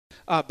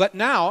But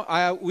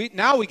now we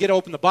get to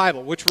open the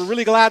Bible, which we're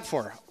really glad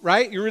for,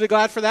 right? You're really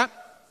glad for that?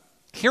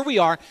 Here we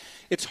are.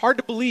 It's hard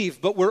to believe,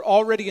 but we're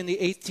already in the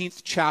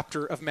 18th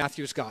chapter of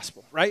Matthew's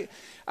Gospel, right?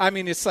 I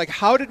mean, it's like,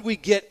 how did we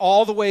get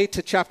all the way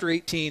to chapter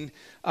 18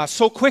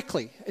 so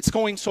quickly? It's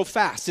going so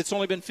fast. It's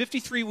only been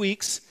 53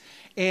 weeks,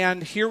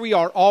 and here we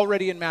are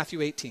already in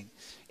Matthew 18.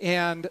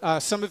 And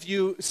some of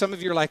you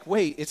are like,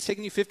 wait, it's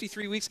taking you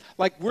 53 weeks?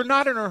 Like, we're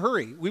not in a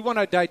hurry. We want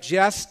to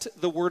digest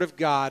the Word of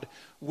God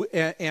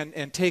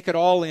and take it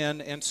all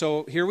in. And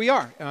so here we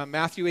are,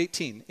 Matthew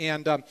 18.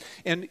 And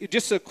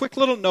just a quick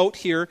little note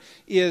here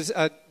is,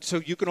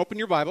 so you can open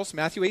your Bibles,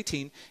 Matthew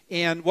 18.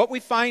 And what we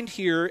find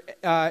here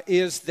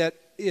is that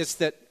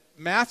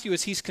Matthew,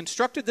 as he's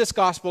constructed this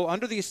gospel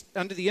under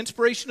the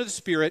inspiration of the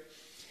Spirit,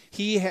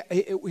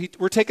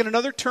 we're taking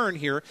another turn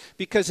here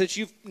because as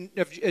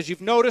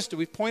you've noticed,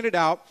 we've pointed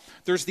out,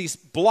 there's these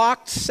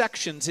blocked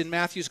sections in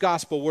Matthew's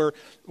gospel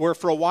where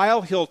for a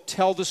while he'll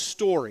tell the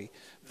story,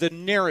 the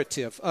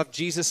narrative of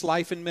Jesus'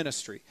 life and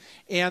ministry,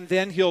 and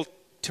then he'll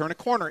turn a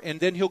corner, and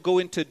then he'll go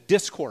into a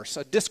discourse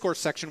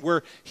section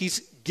where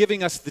he's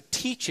giving us the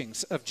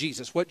teachings of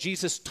Jesus, what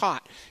Jesus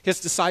taught his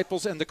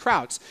disciples and the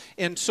crowds.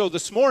 And so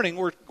this morning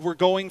we're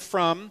going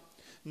from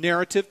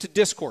narrative to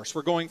discourse.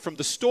 We're going from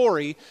the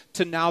story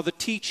to now the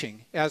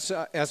teaching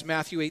as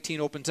Matthew 18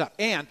 opens up.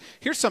 And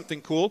here's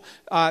something cool.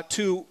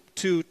 To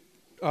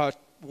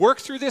work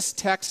through this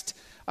text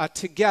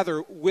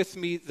together with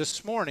me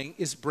this morning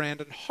is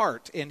Brandon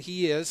Hart, and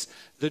he is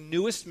the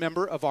newest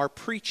member of our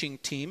preaching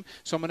team.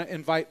 So I'm going to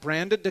invite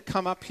Brandon to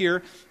come up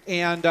here,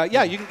 and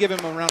you can give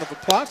him a round of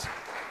applause.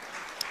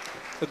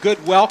 A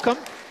good welcome.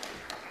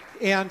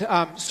 And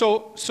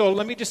so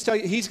let me just tell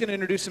you, he's going to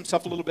introduce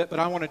himself a little bit, but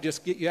I want to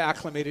just get you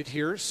acclimated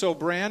here. So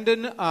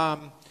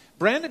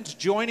Brandon's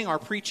joining our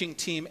preaching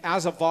team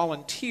as a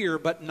volunteer,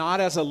 but not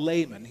as a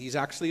layman. He's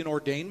actually an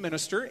ordained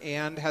minister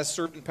and has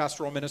served in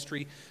pastoral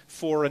ministry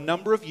for a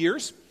number of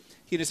years.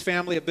 He and his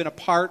family have been a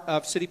part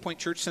of City Point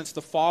Church since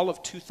the fall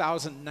of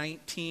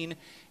 2019,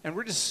 and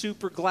we're just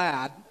super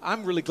glad.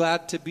 I'm really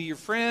glad to be your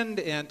friend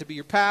and to be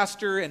your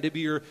pastor and to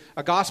be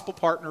a gospel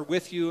partner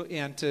with you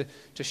and to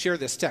share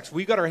this text.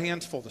 We got our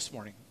hands full this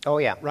morning. Oh,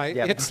 yeah. Right?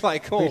 Yeah. It's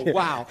like, oh,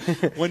 wow.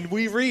 When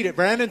we read it,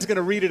 Brandon's going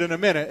to read it in a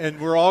minute, and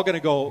we're all going to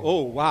go,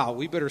 oh, wow,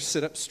 we better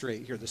sit up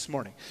straight here this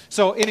morning.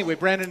 So anyway,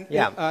 Brandon,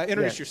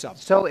 introduce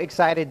yourself. So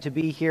excited to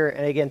be here.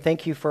 And again,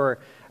 thank you for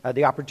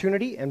the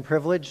opportunity and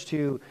privilege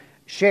to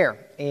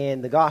share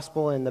in the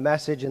gospel and the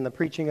message and the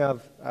preaching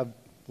of the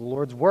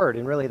Lord's Word.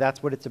 And really,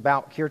 that's what it's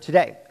about here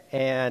today.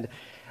 And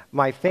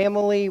my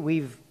family,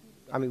 we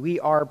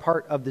are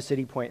part of the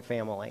City Point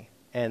family.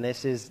 And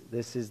this is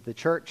the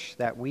church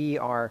that we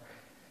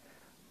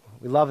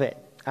love it.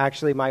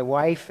 Actually, my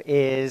wife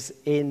is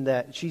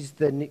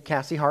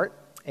Cassie Hart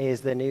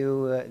is the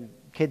new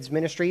kids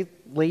ministry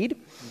lead.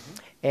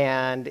 Mm-hmm.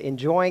 And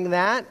enjoying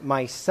that.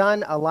 My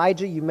son,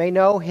 Elijah, you may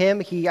know him.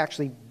 He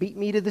actually beat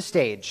me to the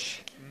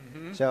stage.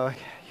 Mm-hmm. So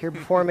here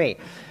before me.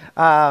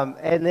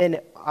 And then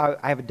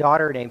I have a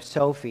daughter named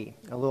Sophie,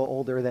 a little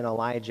older than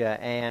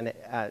Elijah, and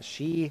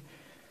she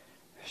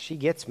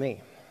gets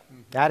me.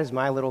 Mm-hmm. That is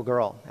my little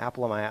girl,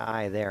 apple of my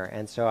eye there.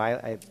 And so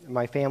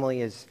my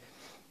family is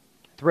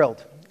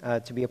thrilled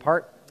to be a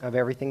part of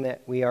everything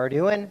that we are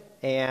doing,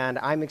 and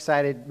I'm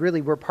excited.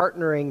 Really, we're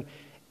partnering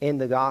in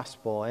the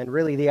gospel, and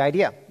really the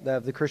idea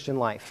of the Christian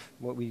life.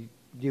 What we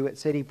do at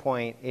City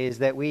Point is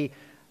that we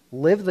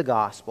live the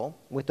gospel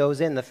with those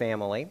in the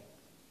family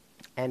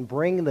and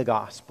bring the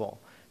gospel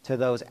to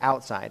those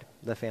outside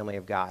the family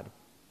of God.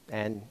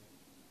 And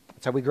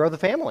that's how we grow the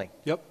family.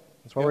 Yep.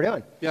 That's what we're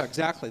doing. Yeah,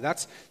 exactly.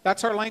 That's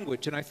our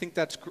language, and I think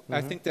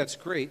that's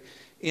great.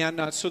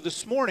 And so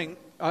this morning,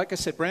 like I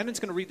said, Brandon's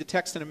going to read the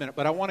text in a minute,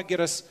 but I want to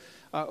get us,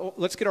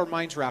 let's get our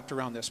minds wrapped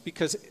around this,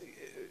 because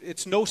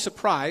it's no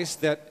surprise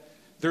that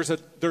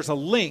there's a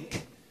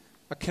link,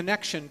 a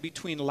connection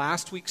between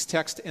last week's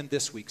text and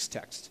this week's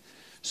text.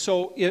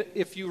 So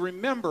if you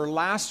remember,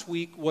 last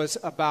week was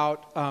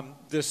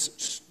about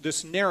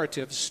this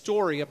narrative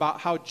story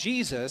about how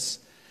Jesus,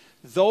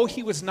 though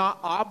he was not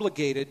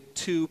obligated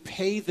to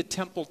pay the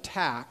temple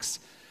tax,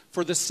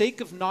 for the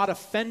sake of not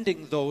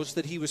offending those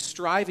that he was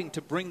striving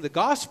to bring the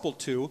gospel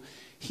to,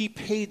 he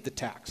paid the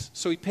tax.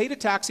 So he paid a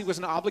tax he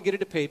wasn't obligated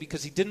to pay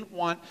because he didn't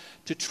want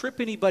to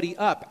trip anybody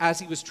up as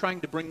he was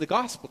trying to bring the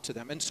gospel to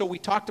them. And so we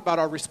talked about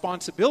our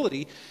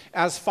responsibility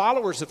as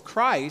followers of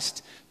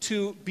Christ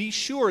to be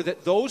sure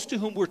that those to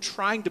whom we're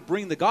trying to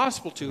bring the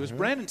gospel to, as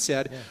Brandon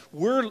said,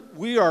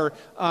 we are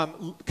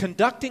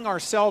conducting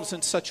ourselves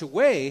in such a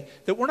way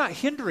that we're not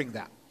hindering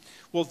that.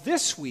 Well,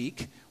 this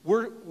week,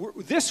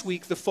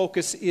 the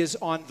focus is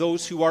on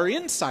those who are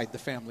inside the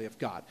family of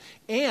God.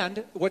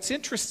 And what's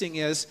interesting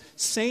is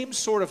same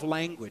sort of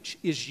language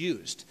is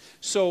used.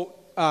 So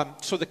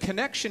the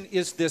connection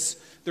is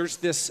this, there's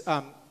this,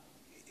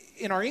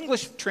 in our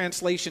English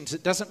translations,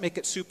 it doesn't make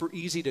it super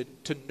easy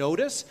to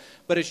notice,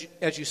 but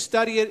as you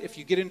study it, if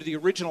you get into the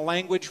original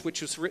language,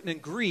 which was written in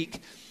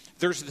Greek,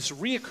 there's this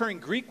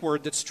reoccurring Greek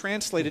word that's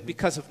translated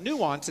because of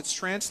nuance. It's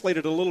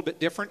translated a little bit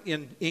different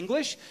in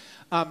English.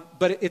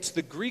 but it's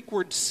the Greek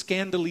word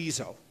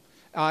scandalizo.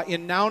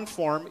 In noun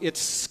form,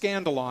 it's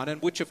scandalon,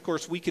 and which, of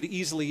course, we could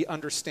easily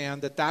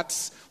understand that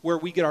that's where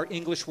we get our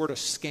English word of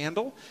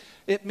scandal.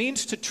 It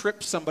means to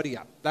trip somebody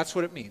up. That's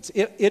what it means.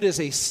 It is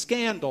a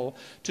scandal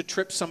to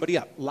trip somebody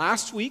up.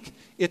 Last week,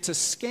 it's a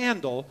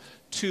scandal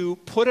to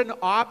put an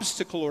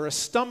obstacle or a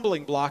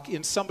stumbling block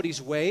in somebody's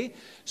way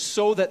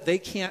so that they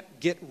can't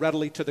get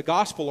readily to the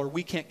gospel or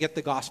we can't get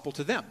the gospel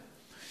to them.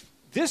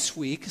 This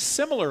week,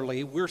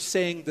 similarly, we're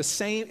saying the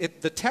same,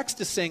 the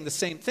text is saying the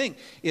same thing.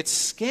 It's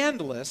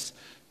scandalous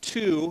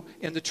to,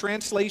 and the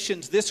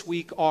translations this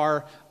week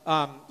are,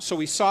 so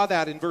we saw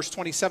that in verse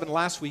 27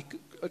 last week,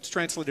 it's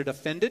translated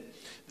offended.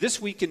 This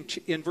week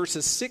in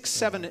verses 6,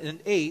 7,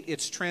 and 8,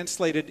 it's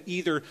translated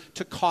either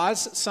to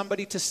cause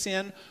somebody to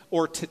sin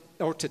or to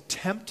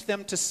tempt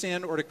them to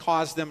sin or to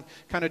cause them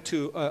kind of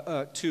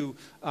to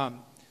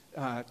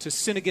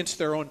sin against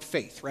their own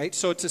faith, right?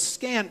 So it's a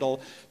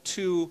scandal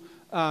to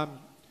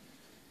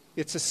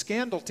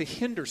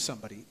hinder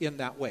somebody in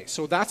that way.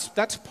 So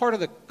that's part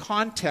of the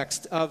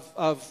context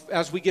of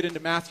as we get into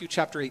Matthew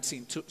chapter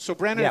 18. So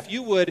Brandon, if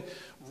you would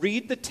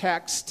read the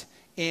text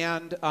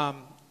and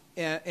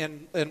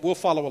we'll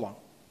follow along.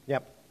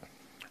 Yep.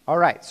 All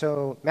right,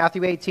 so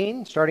Matthew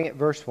 18, starting at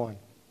verse 1.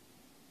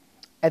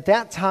 At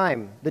that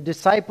time, the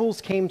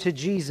disciples came to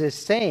Jesus,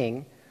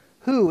 saying,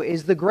 "Who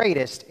is the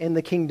greatest in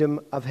the kingdom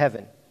of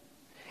heaven?"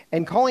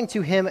 And calling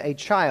to him a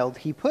child,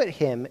 he put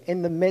him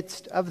in the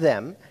midst of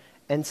them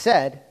and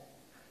said,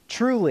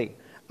 "Truly,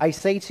 I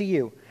say to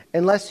you,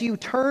 unless you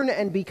turn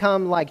and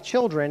become like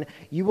children,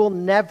 you will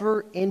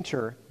never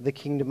enter the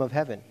kingdom of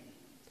heaven.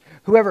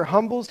 Whoever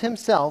humbles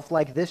himself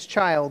like this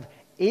child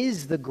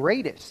is the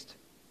greatest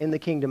in the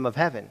kingdom of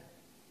heaven.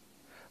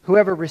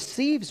 Whoever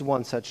receives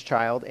one such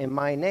child in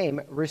my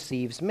name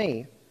receives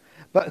me.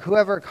 But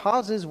whoever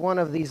causes one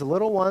of these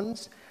little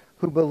ones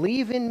who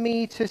believe in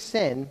me to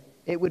sin,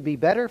 it would be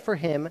better for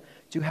him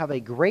to have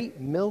a great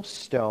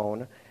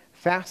millstone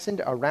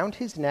fastened around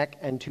his neck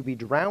and to be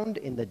drowned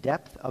in the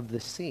depth of the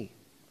sea.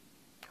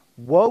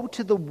 Woe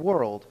to the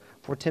world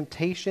for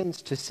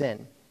temptations to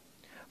sin.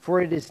 For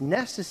it is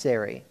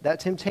necessary that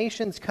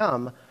temptations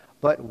come,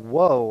 but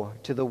woe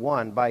to the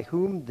one by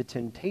whom the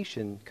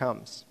temptation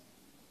comes.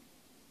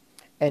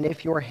 And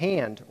if your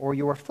hand or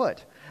your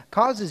foot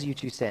causes you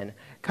to sin,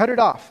 cut it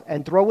off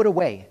and throw it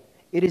away.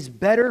 It is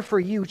better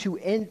for you to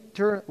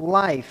enter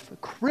life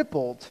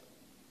crippled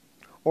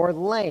or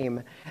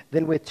lame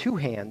than with 2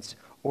 hands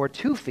or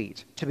 2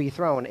 feet to be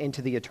thrown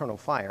into the eternal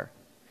fire.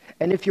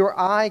 And if your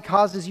eye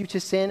causes you to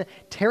sin,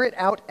 tear it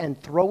out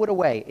and throw it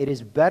away. It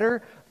is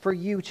better for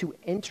you to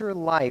enter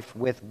life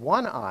with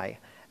 1 eye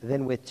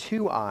than with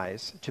 2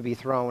 eyes to be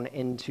thrown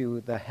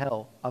into the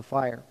hell of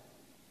fire.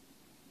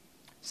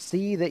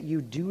 See that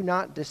you do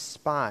not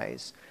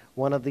despise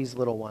one of these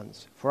little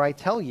ones, for I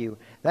tell you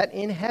that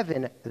in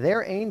heaven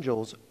their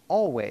angels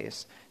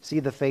always see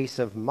the face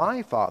of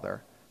my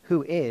Father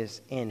who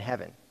is in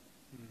heaven.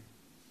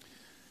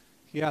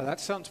 Yeah, that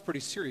sounds pretty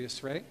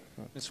serious, right?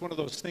 It's one of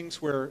those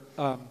things where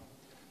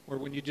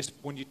when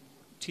you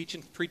teach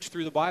and preach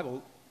through the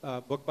Bible,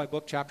 book by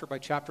book, chapter by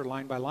chapter,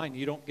 line by line,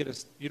 you don't get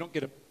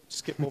to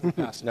skip over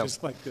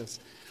passages like this.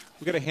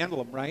 We've got to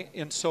handle them, right?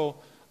 And so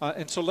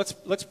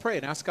let's pray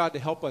and ask God to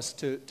help us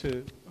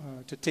to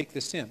take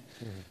this in.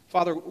 Mm-hmm.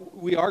 Father,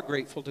 we are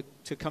grateful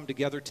to come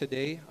together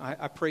today.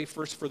 I pray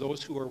first for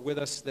those who are with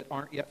us that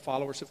aren't yet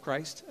followers of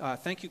Christ.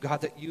 Thank you,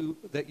 God, that you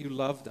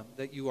love them,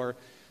 that you are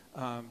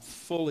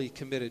fully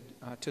committed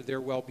to their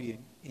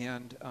well-being,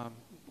 and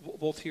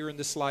both here in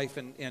this life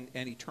and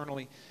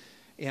eternally.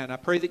 And I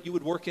pray that you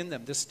would work in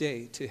them this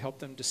day to help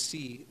them to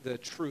see the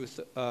truth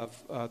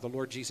of the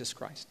Lord Jesus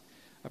Christ.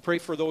 I pray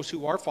for those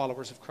who are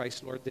followers of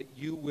Christ, Lord, that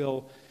you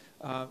will,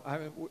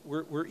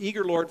 we're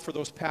eager, Lord, for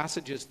those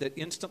passages that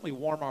instantly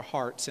warm our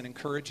hearts and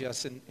encourage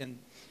us. And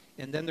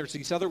then there's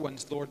these other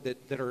ones, Lord,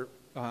 that are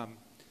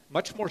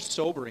much more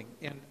sobering.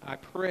 And I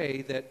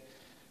pray that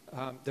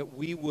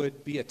we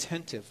would be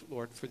attentive,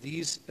 Lord, for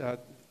these.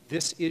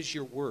 This is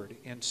your word.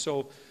 And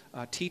so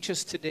teach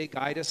us today,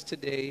 guide us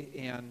today,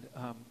 and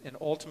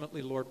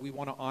ultimately, Lord, we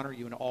want to honor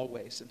you in all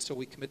ways. And so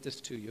we commit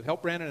this to you.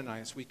 Help Brandon and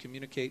I as we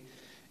communicate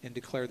and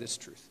declare this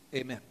truth.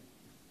 Amen.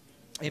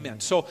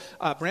 Amen. So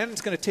Brandon's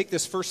going to take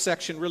this first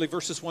section, really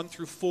verses 1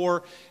 through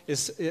 4,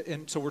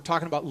 and so we're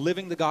talking about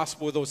living the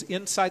gospel with those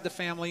inside the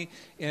family,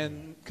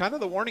 and kind of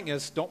the warning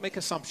is don't make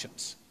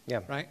assumptions. Yeah.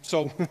 Right?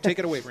 So take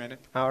it away, Brandon.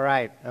 All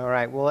right.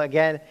 Well,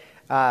 again,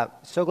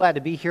 so glad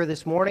to be here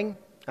this morning,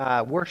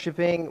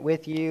 worshiping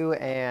with you,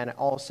 and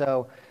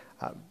also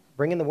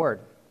bringing the word.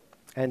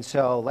 And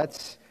so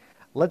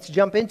let's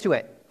jump into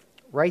it.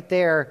 Right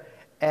there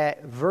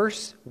at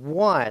verse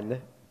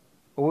 1,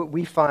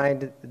 we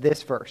find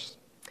this verse.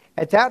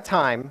 At that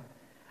time,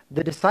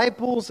 the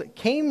disciples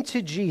came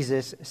to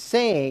Jesus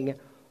saying,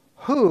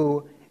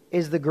 "Who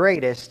is the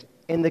greatest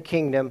in the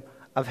kingdom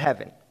of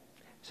heaven?"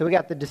 So we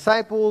got the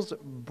disciples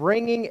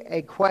bringing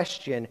a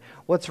question.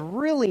 What's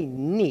really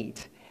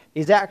neat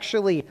is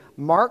actually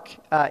Mark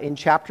in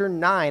chapter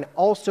 9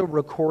 also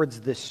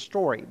records this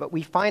story, but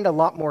we find a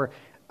lot more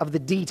of the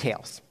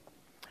details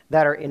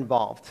that are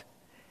involved.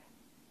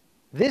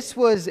 This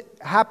was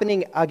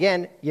happening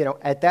again,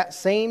 at that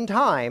same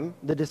time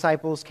the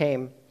disciples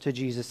came to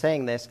Jesus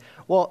saying this.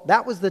 Well,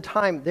 that was the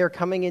time they're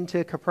coming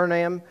into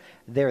Capernaum.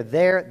 They're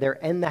there, they're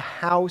in the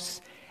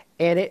house,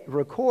 and it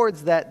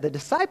records that the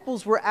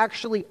disciples were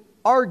actually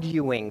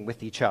arguing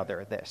with each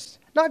other this.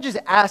 Not just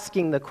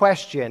asking the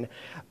question,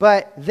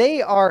 but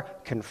they are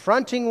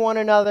confronting one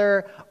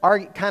another,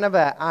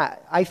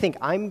 I think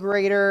I'm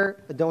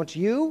greater, don't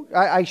you?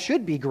 I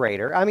should be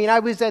greater. I mean, I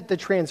was at the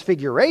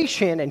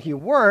Transfiguration and you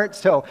weren't,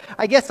 so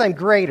I guess I'm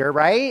greater,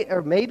 right?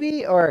 Or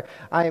maybe, or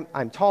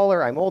I'm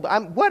taller, I'm older,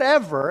 I'm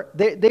whatever.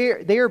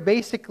 They are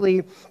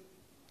basically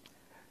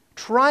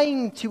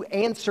trying to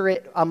answer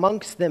it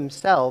amongst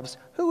themselves,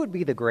 who would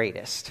be the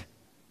greatest?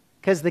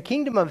 Because the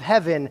kingdom of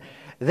heaven,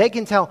 they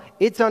can tell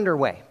it's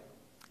underway.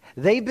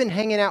 They've been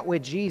hanging out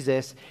with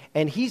Jesus,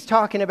 and he's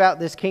talking about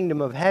this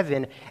kingdom of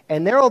heaven,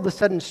 and they're all of a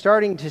sudden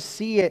starting to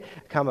see it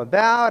come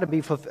about and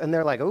be fulfilled, and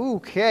they're like,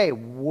 okay,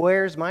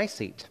 where's my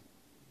seat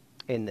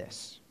in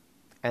this?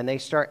 And they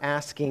start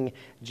asking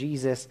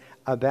Jesus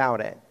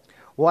about it.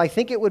 Well, I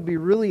think it would be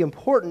really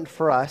important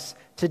for us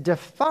to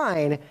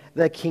define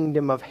the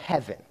kingdom of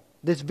heaven,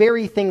 this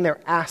very thing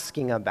they're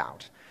asking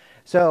about.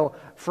 So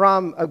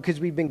because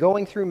we've been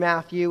going through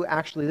Matthew,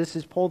 actually this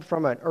is pulled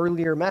from an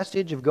earlier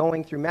message of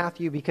going through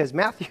Matthew, because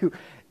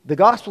the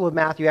Gospel of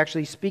Matthew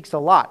actually speaks a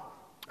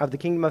lot of the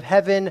kingdom of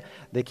heaven,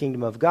 the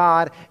kingdom of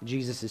God.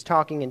 Jesus is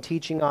talking and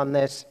teaching on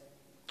this.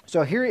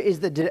 So here is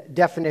the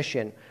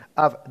definition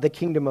of the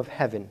kingdom of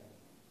heaven,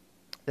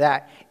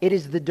 that it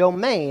is the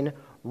domain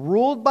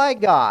ruled by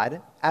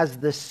God as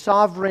the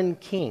sovereign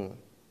king.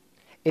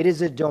 It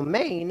is a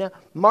domain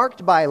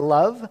marked by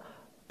love,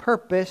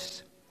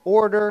 purpose,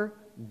 order,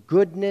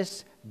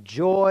 goodness,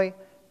 joy,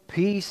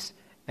 peace,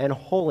 and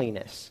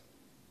holiness.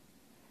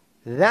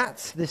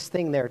 That's this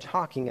thing they're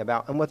talking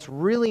about. And what's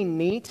really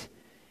neat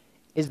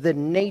is the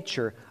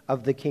nature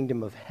of the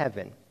kingdom of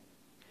heaven.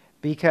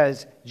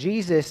 Because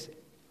Jesus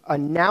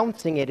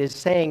announcing it is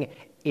saying,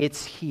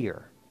 it's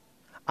here.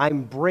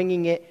 I'm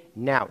bringing it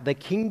now. The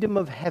kingdom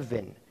of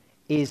heaven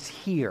is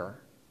here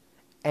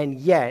and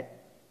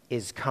yet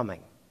is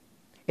coming.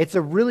 It's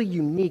a really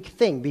unique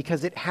thing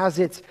because it has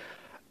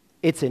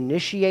it's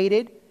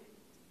initiated,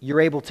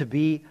 you're able to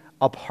be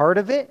a part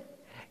of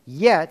it,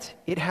 yet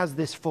it has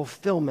this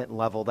fulfillment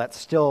level that's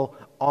still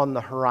on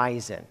the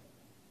horizon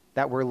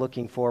that we're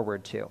looking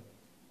forward to.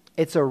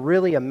 It's a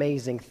really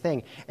amazing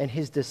thing, and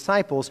his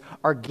disciples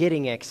are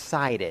getting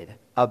excited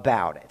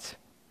about it,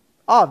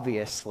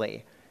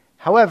 obviously.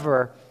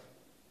 However,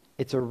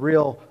 it's a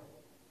real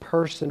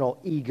personal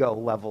ego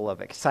level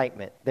of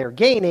excitement they're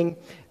gaining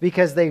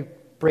because they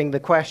bring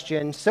the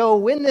question, so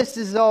when this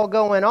is all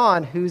going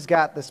on, who's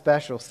got the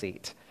special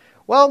seat?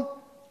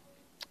 Well,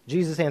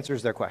 Jesus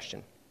answers their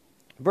question.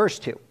 Verse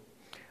 2,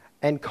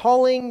 and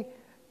calling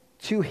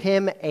to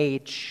him a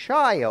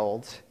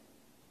child,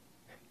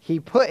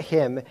 he put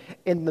him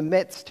in the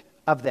midst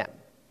of them.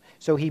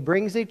 So he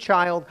brings a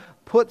child,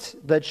 puts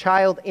the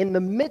child in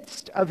the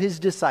midst of his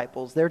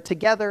disciples. They're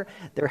together,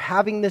 they're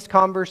having this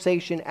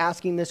conversation,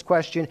 asking this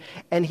question,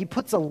 and he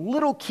puts a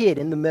little kid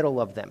in the middle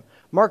of them.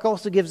 Mark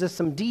also gives us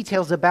some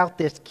details about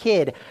this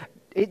kid,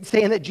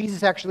 saying that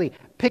Jesus actually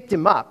picked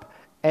him up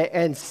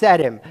and set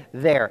him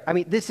there. I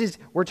mean,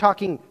 we're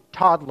talking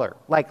toddler,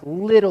 like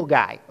little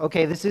guy.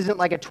 Okay, this isn't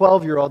like a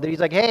 12-year-old that he's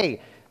like,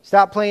 hey,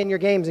 stop playing your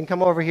games and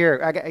come over here.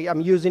 I'm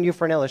using you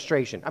for an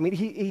illustration. I mean,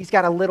 he's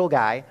got a little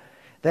guy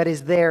that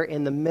is there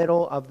in the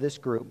middle of this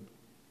group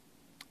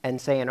and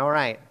saying, all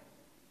right,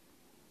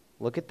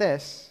 look at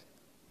this,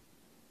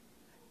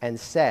 and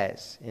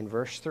says in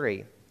verse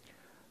 3,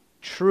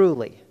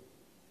 truly,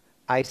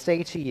 I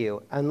say to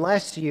you,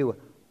 unless you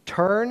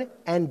turn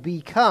and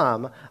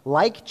become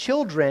like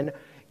children,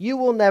 you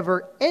will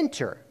never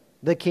enter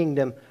the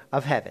kingdom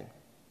of heaven.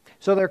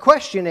 So their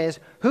question is,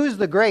 who's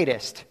the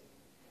greatest?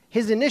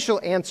 His initial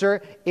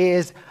answer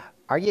is,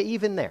 are you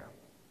even there?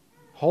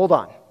 Hold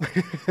on.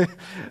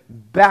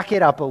 Back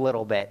it up a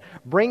little bit.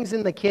 Brings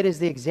in the kid as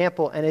the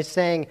example and is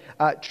saying,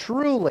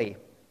 truly,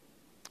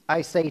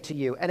 I say to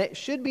you. And it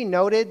should be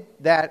noted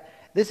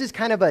that this is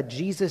kind of a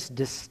Jesus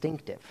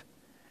distinctive,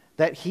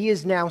 that he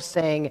is now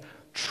saying,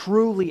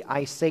 truly,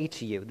 I say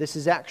to you. This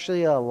is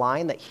actually a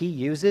line that he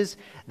uses.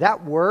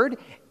 That word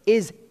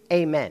is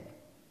amen,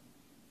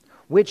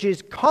 which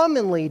is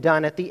commonly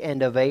done at the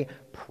end of a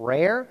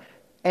prayer,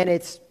 and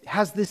it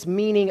has this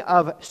meaning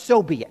of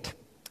so be it.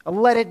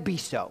 Let it be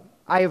so.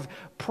 I have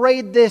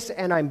prayed this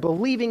and I'm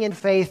believing in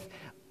faith.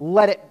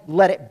 Let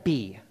it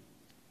be.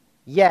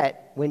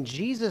 Yet, when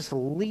Jesus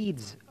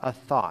leads a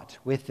thought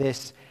with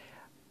this,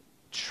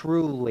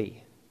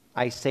 truly,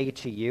 I say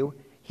to you,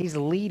 he's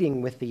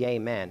leading with the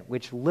amen,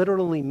 which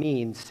literally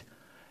means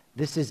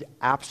this is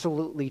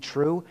absolutely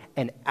true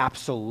and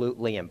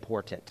absolutely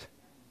important.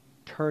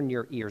 Turn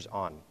your ears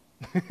on.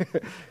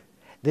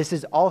 This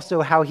is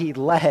also how he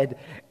led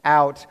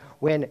out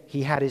when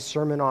he had his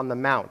Sermon on the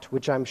Mount,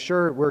 which I'm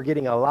sure we're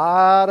getting a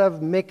lot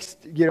of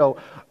mixed,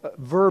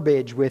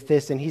 verbiage with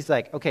this. And he's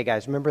like, okay,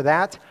 guys, remember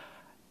that?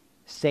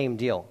 Same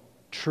deal.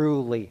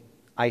 Truly,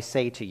 I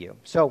say to you.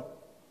 So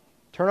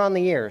turn on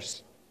the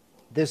ears.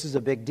 This is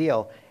a big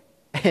deal.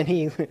 And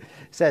he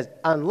says,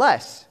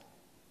 unless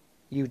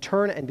you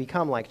turn and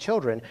become like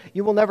children,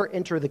 you will never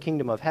enter the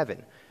kingdom of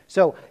heaven.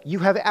 So you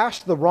have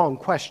asked the wrong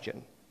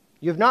question.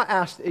 You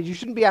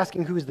shouldn't be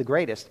asking who is the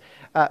greatest.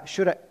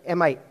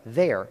 Am I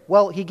there?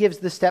 Well, he gives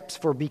the steps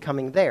for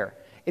becoming there.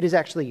 It is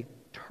actually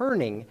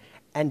turning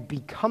and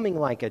becoming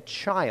like a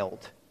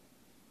child.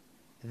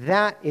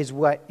 That is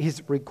what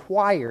is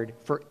required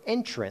for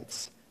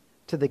entrance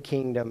to the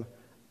kingdom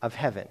of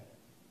heaven.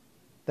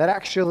 That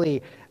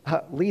actually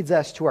leads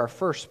us to our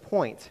first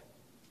point.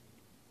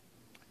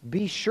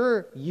 Be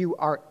sure you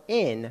are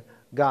in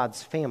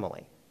God's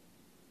family.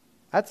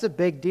 That's a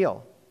big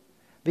deal.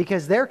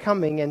 Because they're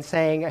coming and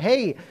saying,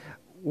 hey,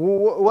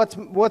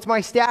 what's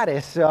my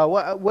status?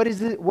 What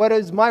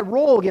is my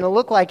role going to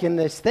look like in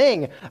this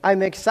thing?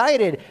 I'm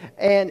excited.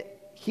 And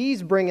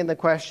he's bringing the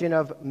question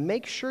of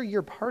make sure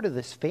you're part of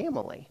this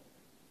family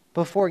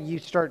before you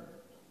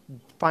start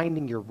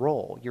finding your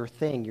role, your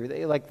thing.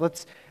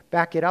 Let's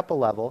back it up a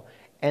level.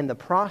 And the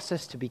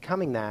process to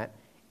becoming that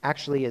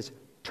actually is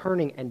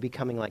turning and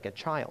becoming like a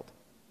child.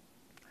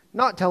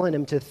 Not telling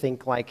him to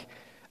think like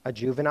a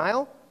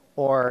juvenile,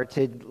 or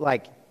to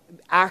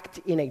act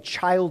in a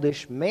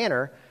childish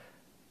manner.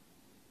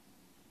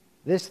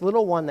 This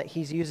little one that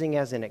he's using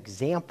as an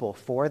example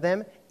for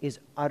them is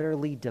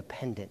utterly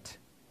dependent.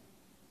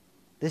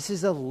 This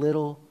is a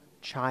little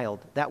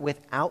child that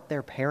without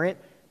their parent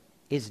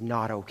is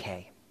not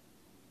okay.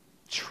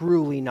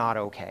 Truly not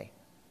okay.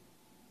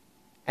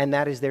 And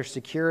that is their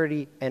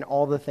security and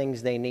all the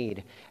things they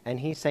need. And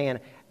he's saying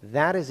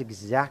that is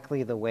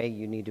exactly the way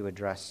you need to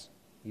address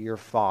your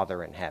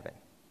Father in heaven.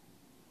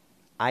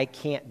 I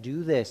can't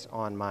do this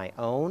on my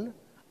own.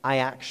 I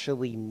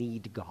actually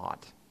need God.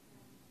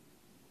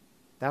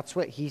 That's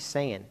what he's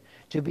saying.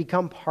 To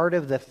become part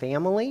of the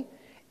family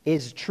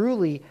is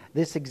truly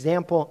this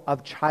example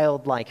of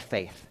childlike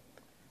faith,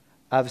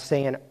 of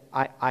saying,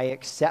 I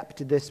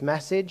accept this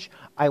message.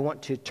 I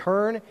want to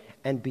turn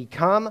and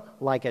become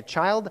like a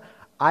child.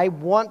 I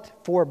want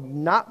for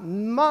not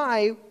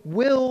my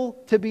will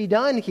to be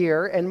done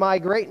here and my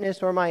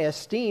greatness or my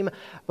esteem,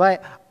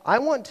 but I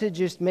want to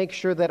just make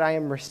sure that I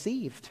am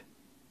received.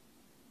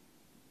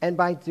 And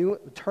by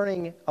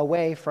turning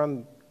away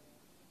from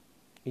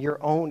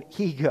your own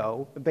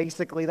ego,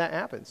 basically that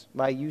happens.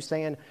 By you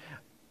saying,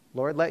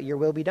 Lord, let your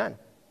will be done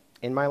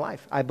in my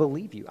life. I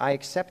believe you. I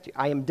accept you.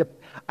 I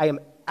am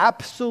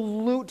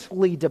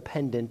absolutely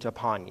dependent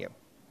upon you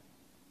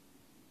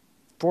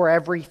for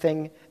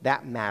everything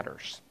that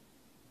matters.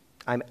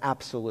 I'm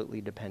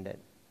absolutely dependent.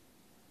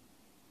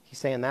 He's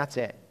saying that's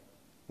it.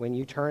 When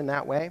you turn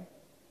that way,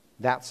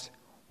 that's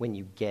when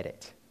you get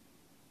it.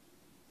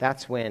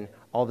 That's when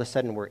all of a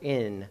sudden we're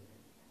in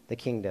the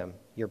kingdom.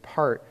 You're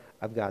part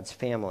of God's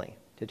family.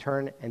 To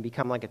turn and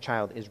become like a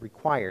child is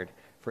required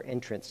for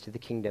entrance to the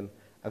kingdom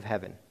of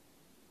heaven.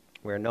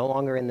 We're no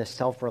longer in the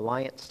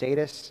self-reliant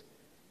status,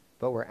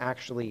 but we're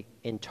actually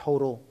in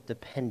total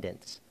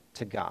dependence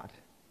to God.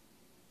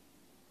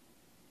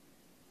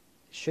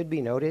 It should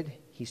be noted,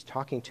 he's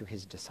talking to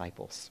his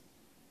disciples.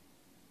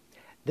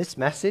 This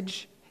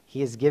message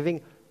he is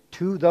giving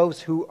to those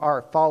who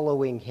are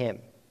following him.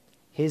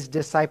 His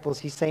disciples,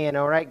 he's saying,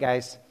 all right,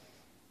 guys,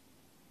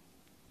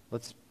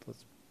 let's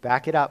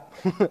back it up.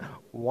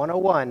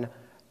 101,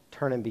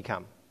 turn and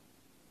become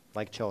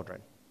like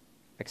children,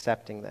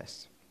 accepting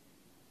this.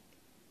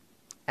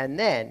 And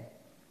then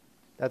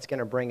that's going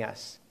to bring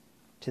us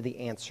to the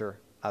answer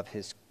of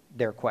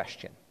their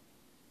question.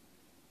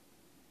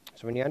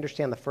 So when you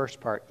understand the first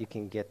part, you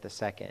can get the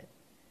second.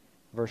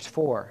 Verse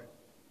 4,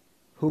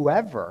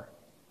 whoever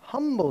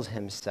humbles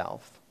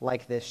himself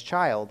like this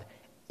child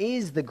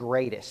is the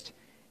greatest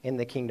in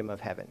the kingdom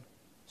of heaven.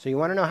 So you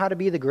want to know how to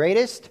be the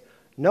greatest?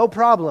 No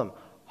problem.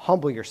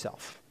 Humble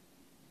yourself.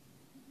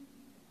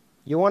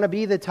 You want to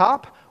be the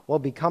top? Well,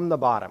 become the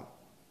bottom.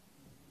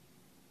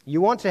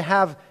 You want to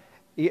have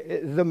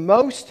the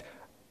most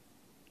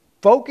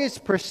focus,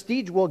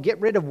 prestige, will get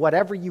rid of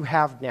whatever you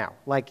have now.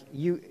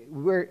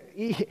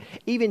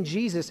 Even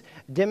Jesus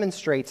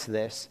demonstrates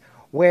this,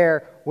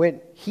 where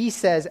when he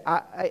says,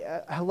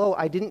 hello,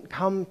 I didn't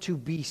come to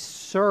be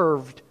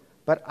served,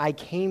 but I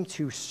came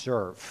to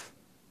serve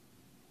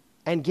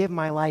and give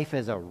my life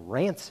as a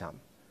ransom.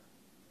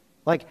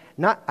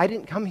 I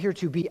didn't come here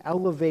to be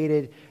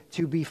elevated,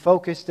 to be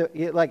focused.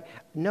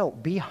 No,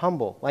 be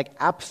humble,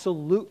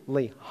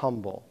 absolutely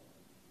humble.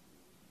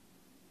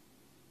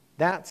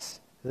 That's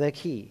the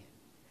key.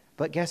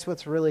 But guess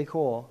what's really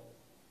cool?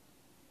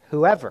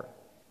 Whoever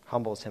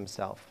humbles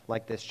himself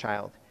like this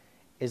child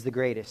is the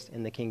greatest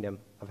in the kingdom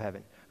of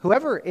heaven.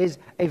 Whoever is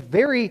a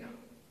very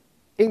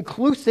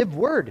inclusive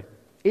word.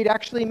 It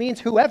actually means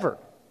whoever.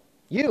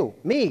 You,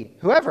 me,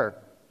 whoever.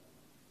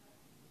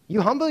 You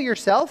humble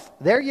yourself,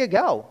 there you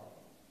go.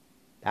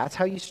 That's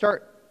how you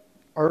start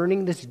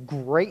earning this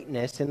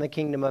greatness in the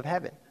kingdom of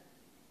heaven.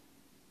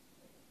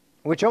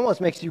 Which almost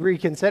makes you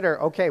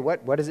reconsider, okay,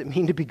 what does it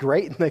mean to be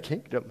great in the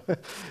kingdom?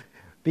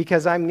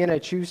 Because I'm going to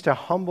choose to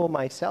humble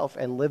myself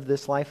and live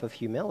this life of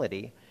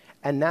humility,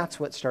 and that's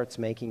what starts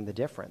making the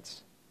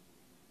difference.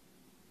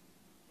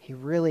 He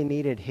really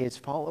needed his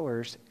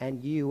followers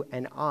and you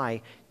and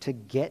I to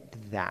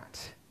get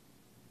that.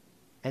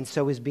 And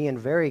so he's being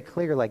very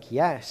clear, like,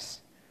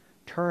 yes,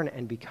 turn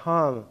and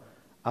become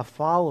a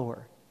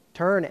follower.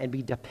 Turn and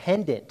be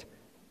dependent.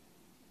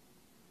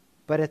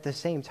 But at the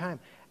same time,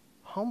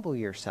 humble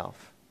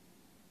yourself.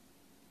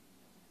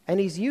 And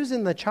he's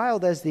using the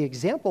child as the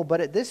example,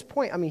 but at this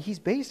point, I mean, he's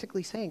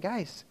basically saying,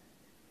 guys,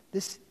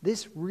 this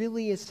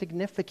really is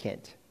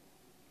significant.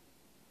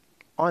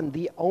 On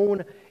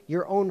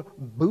your own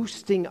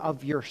boosting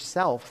of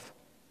yourself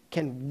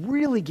can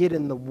really get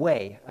in the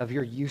way of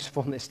your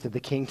usefulness to the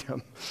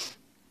kingdom.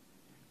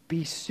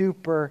 Be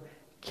super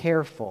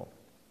careful.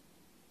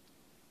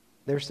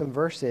 There's some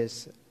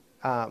verses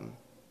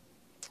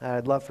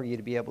I'd love for you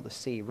to be able to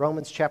see.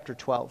 Romans chapter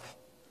 12,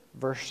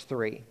 verse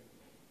 3.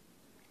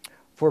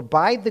 For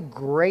by the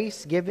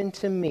grace given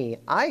to me,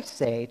 I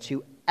say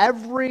to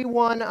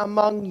everyone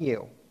among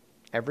you,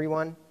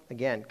 everyone,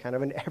 again, kind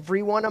of an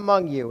everyone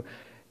among you,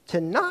 to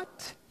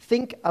not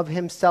think of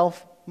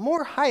himself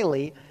more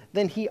highly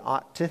than he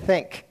ought to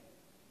think.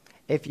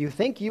 If you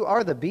think you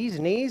are the bee's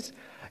knees,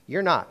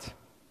 you're not.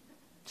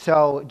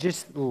 So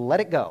just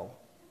let it go.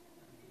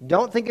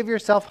 Don't think of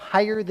yourself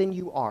higher than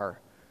you are,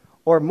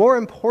 or more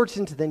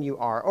important than you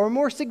are, or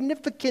more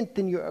significant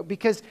than you are,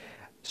 because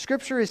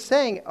Scripture is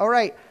saying, all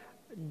right,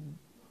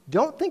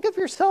 don't think of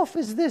yourself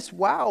as this,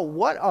 wow,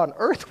 what on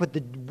earth would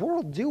the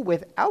world do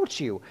without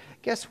you?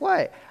 Guess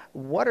what?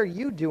 What are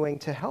you doing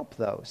to help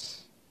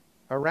those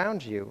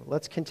around you?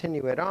 Let's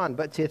continue it on.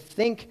 But to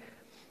think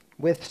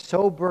with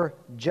sober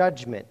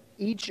judgment,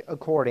 each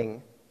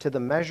according to the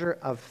measure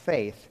of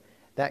faith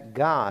that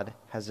God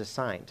has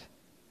assigned.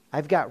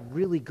 I've got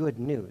really good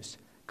news.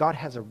 God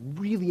has a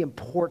really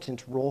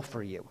important role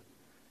for you.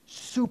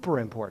 Super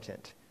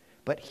important.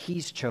 But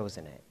he's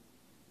chosen it.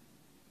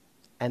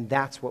 And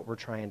that's what we're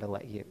trying to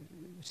let you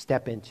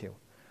step into.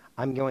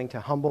 I'm going to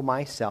humble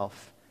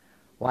myself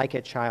like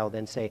a child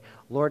and say,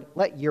 Lord,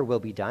 let your will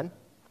be done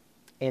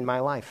in my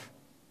life.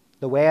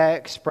 The way I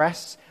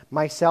express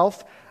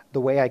myself,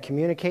 the way I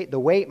communicate, the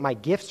way my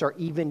gifts are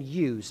even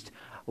used,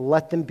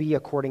 let them be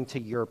according to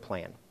your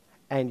plan.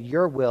 And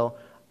your will,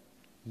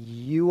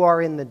 you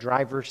are in the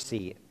driver's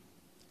seat,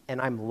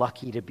 and I'm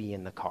lucky to be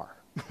in the car.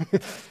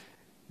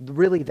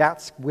 Really,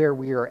 that's where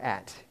we are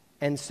at.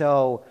 And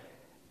so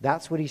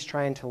that's what he's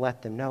trying to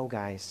let them know,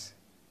 guys.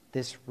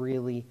 This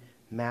really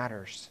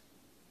matters.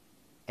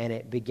 And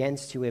it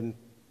begins to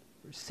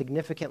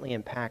significantly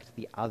impact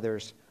the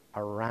others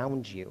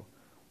around you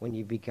when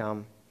you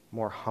become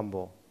more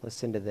humble.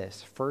 Listen to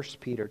this. 1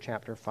 Peter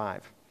chapter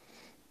 5,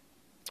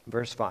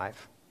 verse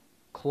 5.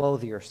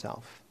 Clothe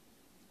yourself,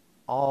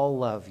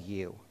 all of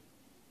you,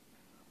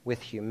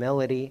 with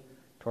humility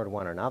toward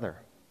one another.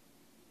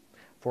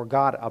 For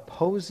God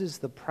opposes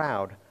the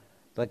proud,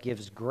 but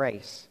gives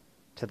grace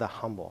to the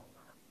humble.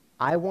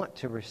 I want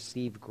to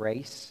receive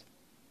grace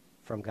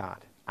from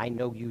God. I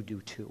know you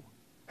do too.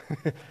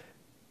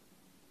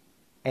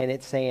 And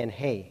it's saying,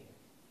 hey,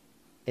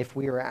 if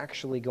we are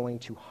actually going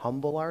to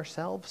humble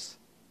ourselves,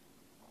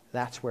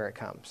 that's where it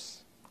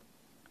comes.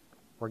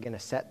 We're going to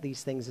set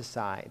these things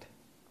aside.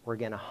 We're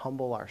going to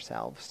humble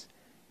ourselves.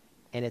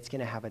 And it's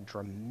going to have a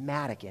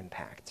dramatic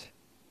impact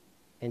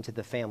into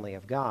the family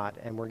of God.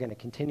 And we're going to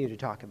continue to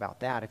talk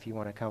about that if you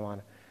want to come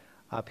on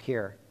up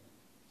here.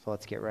 So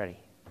let's get ready.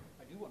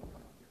 I do want to come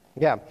up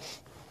here. Yeah.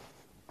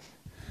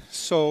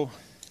 So,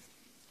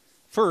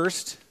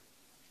 first,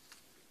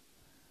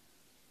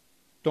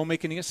 don't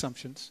make any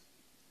assumptions.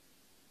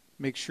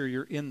 Make sure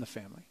you're in the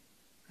family,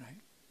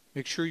 right?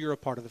 Make sure you're a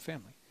part of the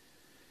family.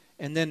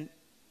 And then,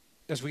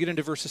 as we get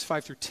into verses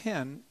 5 through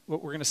 10,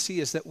 what we're going to see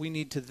is that we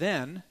need to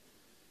then,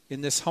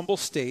 in this humble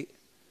state,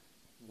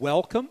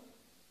 welcome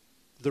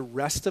the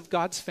rest of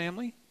God's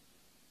family,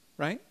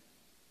 right,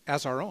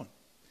 as our own.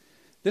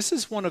 This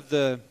is one of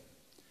the,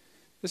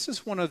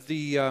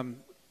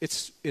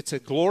 it's a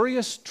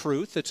glorious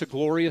truth, it's a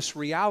glorious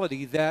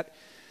reality that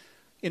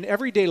in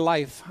everyday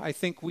life, I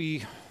think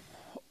we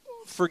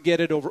forget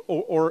it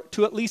or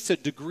to at least a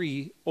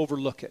degree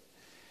overlook it.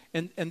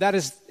 And that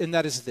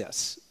is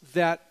this,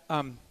 that,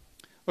 I'll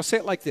say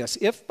it like this: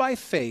 if by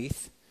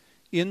faith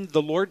in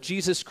the Lord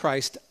Jesus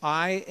Christ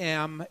I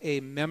am a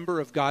member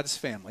of God's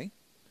family,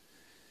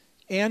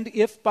 and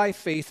if by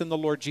faith in the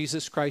Lord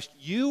Jesus Christ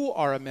you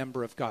are a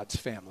member of God's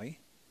family,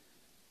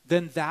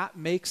 then that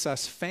makes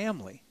us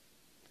family,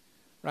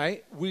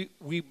 right?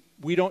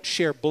 We don't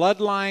share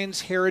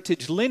bloodlines,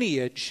 heritage,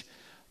 lineage,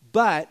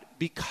 but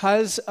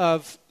because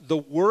of the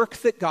work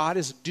that God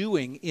is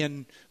doing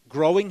in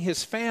growing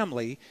his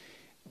family,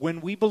 when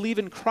we believe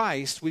in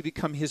Christ, we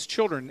become his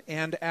children.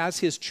 And as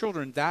his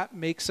children, that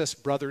makes us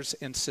brothers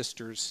and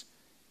sisters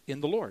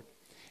in the Lord.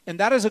 And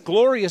that is a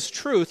glorious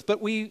truth,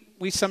 but we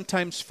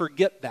sometimes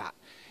forget that.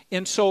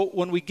 And so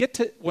when we get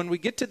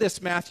to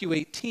this Matthew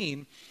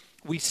 18,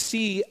 we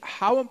see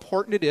how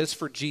important it is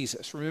for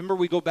Jesus. Remember,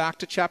 we go back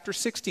to chapter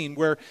 16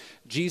 where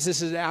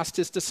Jesus has asked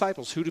his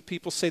disciples, who do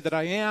people say that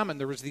I am? And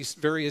there was these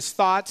various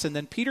thoughts. And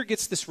then Peter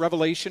gets this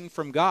revelation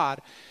from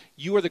God.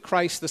 You are the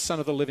Christ, the Son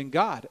of the living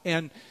God.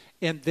 And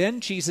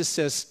then Jesus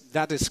says,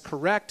 that is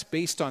correct.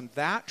 Based on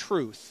that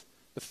truth,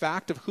 the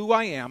fact of who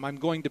I am, I'm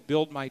going to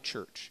build my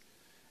church.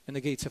 And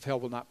the gates of hell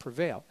will not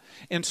prevail.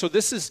 And so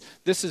this is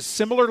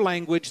similar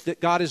language that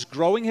God is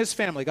growing his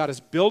family. God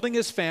is building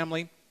his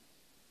family.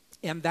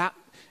 And that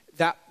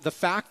the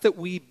fact that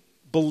we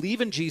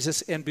believe in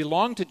Jesus and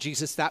belong to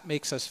Jesus, that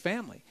makes us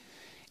family.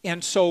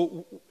 And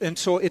so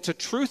it's a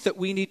truth that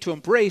we need to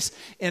embrace.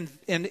 And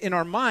in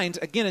our minds,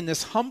 again, in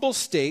this humble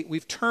state,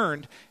 we've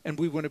turned and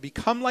we want to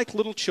become like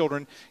little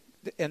children.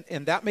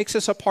 And that makes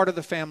us a part of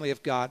the family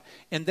of God.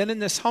 And then in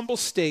this humble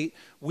state,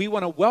 we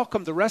want to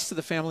welcome the rest of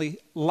the family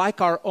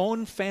like our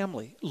own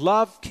family.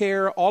 Love,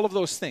 care, all of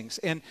those things.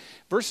 And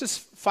verses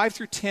 5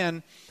 through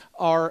 10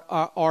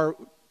 are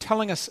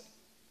telling us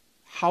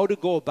how to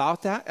go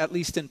about that, at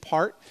least in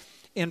part.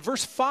 And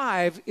verse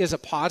 5 is a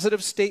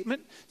positive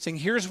statement, saying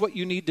here's what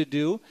you need to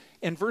do.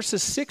 And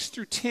verses 6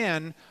 through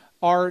 10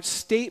 are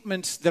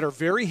statements that are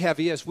very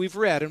heavy, as we've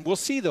read, and we'll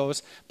see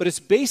those, but it's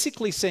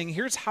basically saying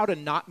here's how to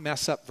not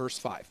mess up verse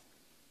 5.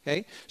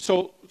 Okay?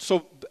 So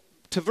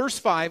to verse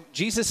 5,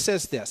 Jesus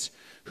says this,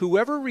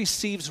 whoever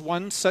receives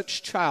one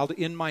such child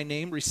in my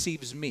name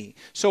receives me.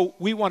 So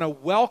we want to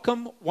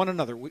welcome one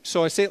another.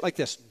 So I say it like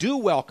this, do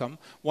welcome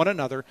one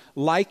another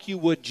like you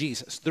would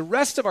Jesus. The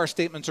rest of our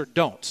statements are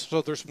don'ts.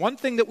 So there's one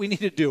thing that we need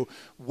to do,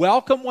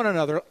 welcome one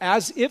another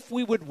as if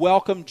we would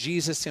welcome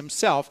Jesus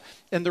himself.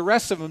 And the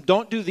rest of them,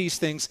 don't do these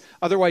things,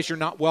 otherwise you're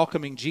not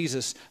welcoming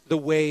Jesus the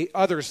way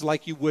others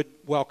like you would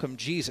welcome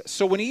Jesus.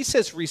 So when he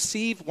says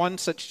receive one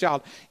such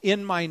child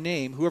in my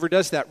name, whoever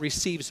does that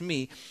receives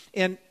me.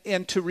 And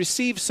to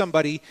receive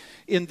somebody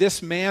in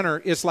this manner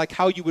is like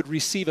how you would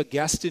receive a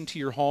guest into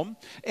your home.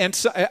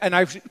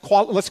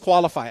 Let's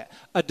qualify it,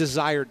 a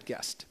desired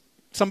guest,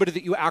 somebody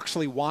that you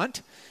actually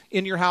want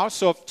in your house.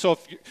 So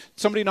if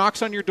somebody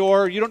knocks on your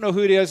door, you don't know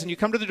who it is, and you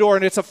come to the door,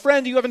 and it's a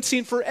friend you haven't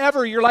seen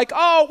forever, you're like,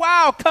 oh,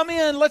 wow, come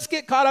in, let's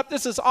get caught up,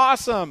 this is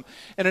awesome.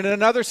 And in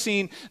another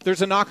scene,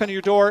 there's a knock on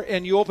your door,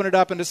 and you open it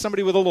up, and it's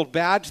somebody with a little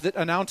badge that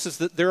announces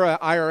that they're an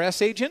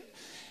IRS agent.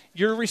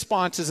 Your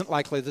response isn't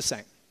likely the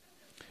same,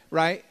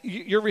 right?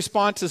 Your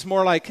response is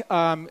more like,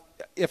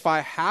 if I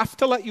have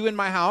to let you in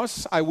my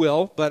house, I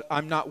will, but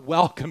I'm not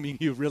welcoming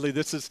you, really.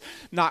 This is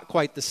not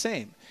quite the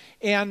same.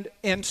 And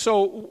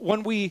so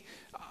when we...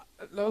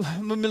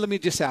 Let me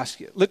just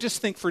ask you. Let's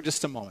just think for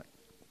just a moment.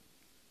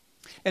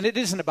 And it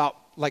isn't about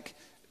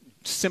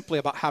simply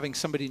about having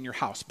somebody in your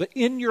house, but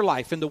in your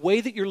life, in the way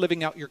that you're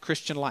living out your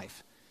Christian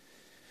life.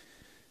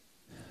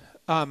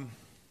 Are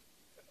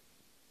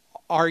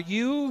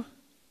you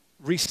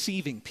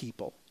receiving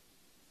people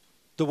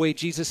the way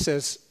Jesus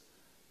says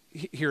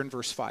here in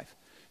verse 5?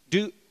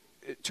 To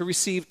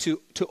receive, to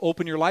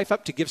open your life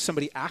up, to give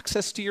somebody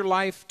access to your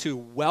life, to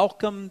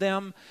welcome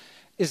them.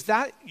 Is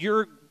that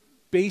your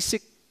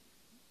basic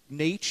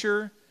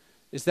nature?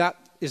 Is that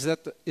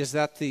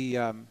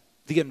the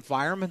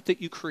environment that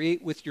you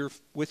create with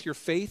your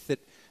faith,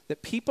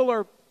 that people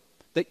are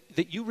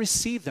that you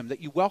receive them, that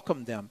you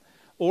welcome them,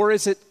 or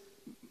is it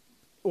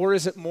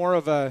more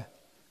of a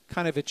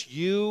kind of it's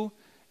you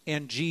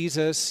and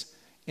Jesus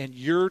and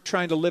you're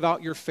trying to live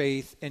out your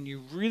faith and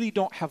you really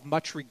don't have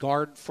much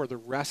regard for the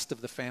rest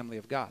of the family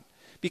of God?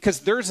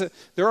 Because there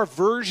are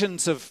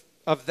versions of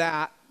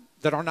that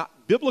are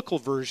not biblical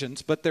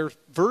versions, but they're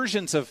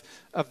versions of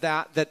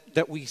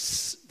that we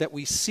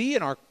see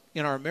in our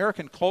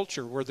American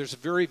culture, where there's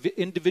very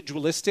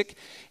individualistic,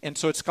 and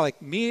so it's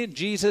like me and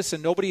Jesus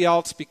and nobody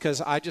else,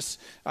 because I just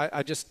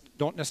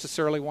don't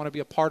necessarily want to be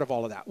a part of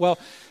all of that. Well,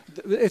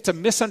 it's a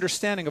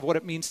misunderstanding of what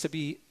it means to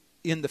be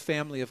in the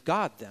family of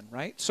God then,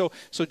 right? So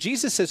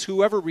Jesus says,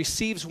 whoever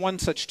receives one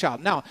such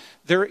child. Now,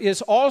 there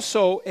is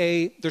also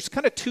there's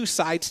kind of two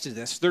sides to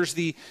this. There's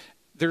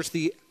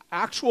the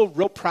actual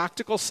real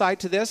practical side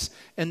to this,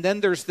 and then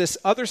there's this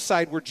other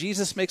side where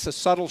Jesus makes a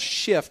subtle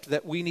shift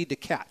that we need to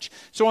catch.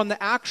 So on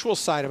the actual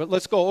side of it,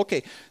 let's go,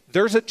 okay,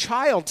 there's a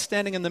child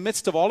standing in the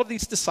midst of all of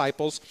these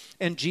disciples,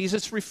 and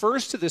Jesus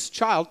refers to this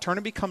child, turn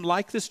and become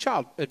like this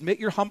child. Admit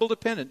your humble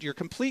dependence, your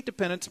complete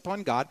dependence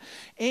upon God,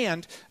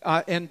 and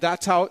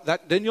that's how,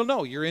 then you'll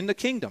know you're in the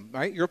kingdom,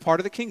 right? You're a part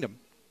of the kingdom.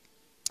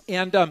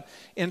 And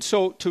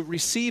so to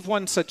receive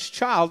one such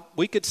child,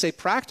 we could say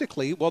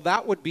practically, well,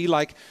 that would be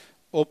like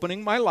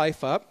opening my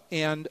life up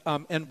and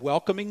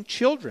welcoming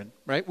children.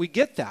 right? We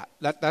get that.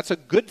 That's a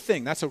good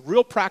thing. That's a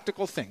real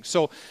practical thing.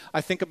 So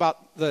I think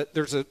about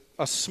there's a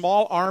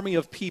small army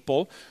of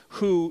people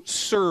who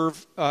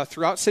serve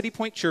throughout City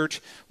Point Church,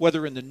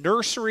 whether in the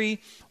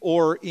nursery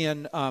or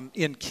in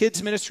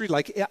kids ministry,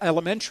 like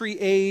elementary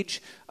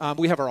age.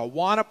 We have our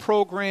Awana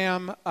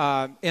program,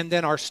 and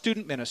then our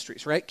student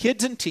ministries, right?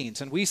 Kids and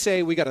teens. And we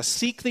say we got to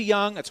seek the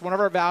young. That's one of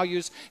our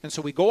values. And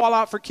so we go all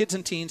out for kids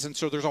and teens. And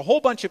so there's a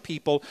whole bunch of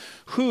people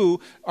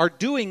who are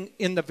doing,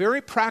 in the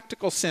very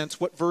practical sense,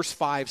 what verse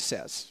 5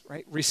 says,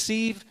 right?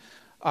 Receive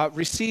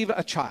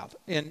a child.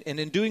 And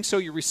in doing so,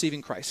 you're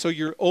receiving Christ. So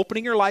you're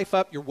opening your life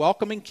up. You're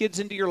welcoming kids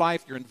into your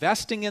life. You're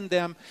investing in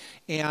them.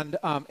 And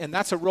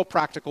that's a real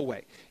practical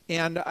way.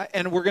 And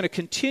we're going to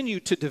continue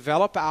to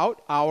develop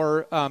out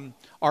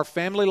our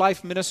family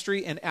life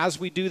ministry. And as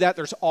we do that,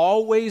 there's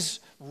always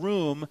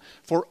room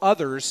for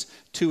others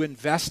to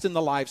invest in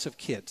the lives of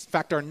kids. In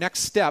fact, our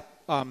next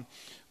step,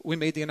 we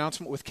made the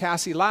announcement with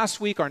Cassie last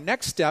week. Our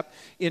next step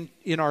in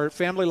our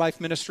family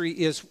life ministry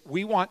is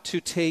we want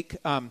to take...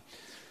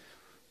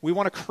 we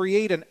want to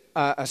create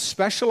a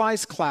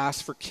specialized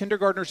class for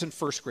kindergartners and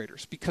first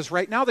graders, because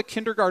right now the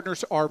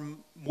kindergartners are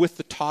with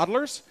the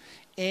toddlers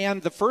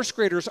and the first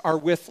graders are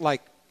with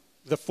like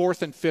the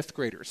fourth and fifth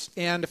graders.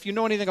 And if you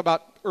know anything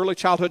about early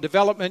childhood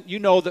development, you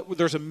know that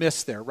there's a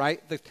miss there,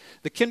 right?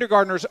 The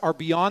kindergartners are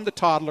beyond the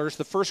toddlers.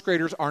 The first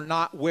graders are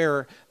not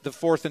where the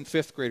fourth and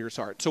fifth graders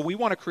are. So we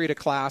want to create a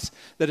class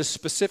that is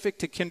specific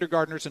to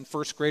kindergartners and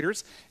first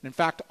graders. And in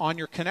fact, on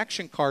your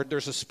connection card,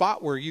 there's a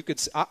spot where you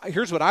could,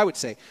 here's what I would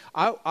say.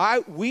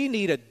 We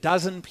need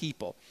 12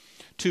 people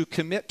to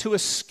commit to a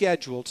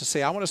schedule to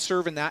say, I want to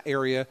serve in that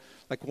area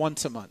like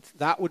once a month.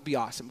 That would be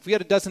awesome. If we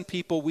had 12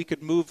 people, we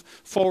could move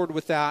forward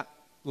with that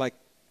like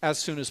as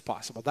soon as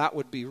possible. That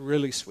would be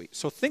really sweet.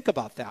 So think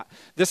about that.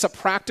 This is a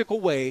practical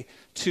way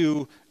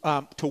to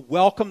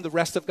welcome the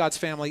rest of God's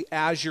family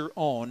as your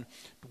own,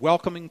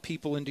 welcoming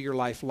people into your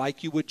life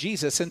like you would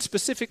Jesus, and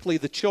specifically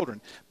the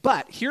children.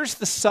 But here's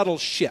the subtle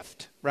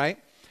shift, right?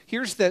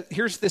 Here's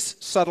this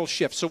subtle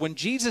shift. So when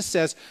Jesus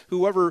says,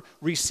 whoever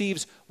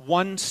receives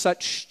one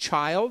such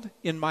child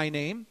in my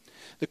name,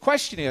 the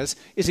question is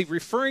he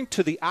referring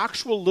to the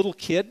actual little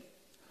kid,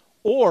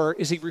 or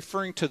is he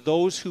referring to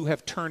those who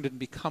have turned and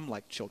become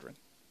like children?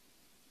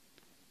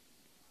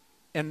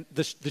 And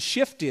the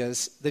shift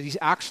is that he's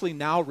actually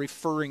now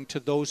referring to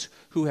those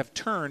who have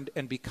turned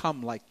and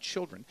become like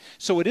children.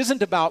 So it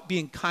isn't about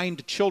being kind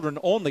to children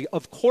only.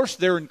 Of course,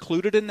 they're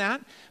included in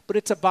that, but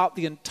it's about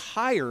the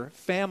entire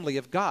family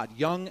of God,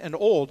 young and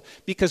old,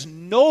 because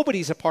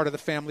nobody's a part of the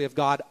family of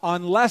God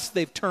unless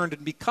they've turned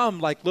and become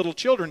like little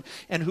children.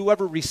 And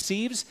whoever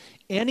receives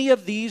any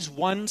of these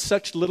one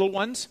such little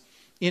ones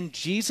in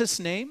Jesus'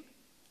 name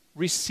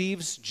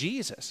receives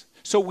Jesus.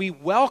 So we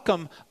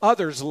welcome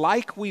others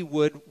like we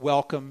would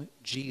welcome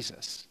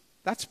Jesus.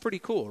 That's pretty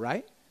cool,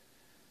 right?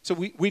 So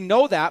we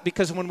know that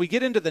because when we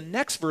get into the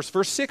next verse,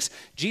 verse 6,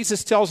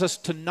 Jesus tells us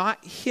to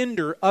not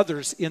hinder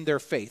others in their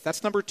faith.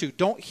 That's number 2.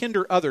 Don't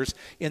hinder others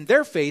in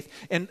their faith.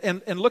 And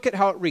look at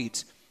how it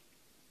reads.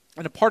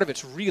 And a part of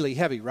it's really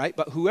heavy, right?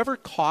 But whoever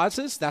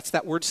causes, that's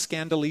that word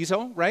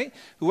scandalizo, right?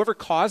 Whoever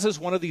causes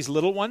one of these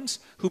little ones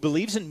who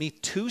believes in me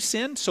to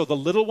sin, so the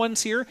little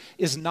ones here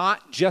is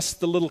not just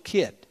the little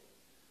kid.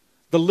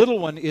 The little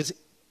one is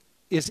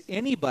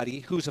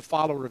anybody who's a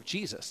follower of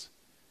Jesus.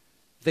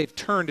 They've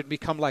turned and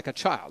become like a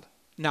child.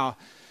 Now,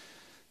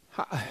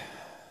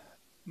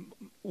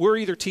 we're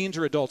either teens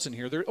or adults in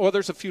here.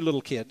 There's a few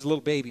little kids,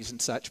 little babies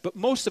and such. But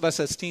most of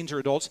us as teens or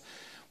adults,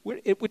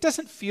 it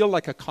doesn't feel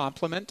like a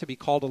compliment to be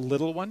called a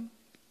little one.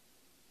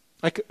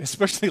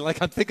 Especially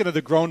I'm thinking of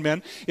the grown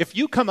men. If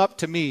you come up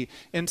to me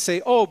and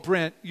say, "Oh,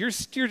 Brent, you're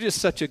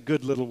just such a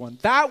good little one,"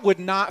 that would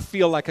not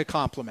feel like a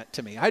compliment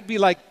to me. I'd be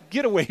like,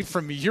 "Get away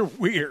from me! You're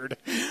weird,"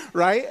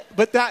 right?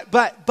 But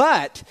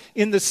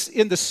in the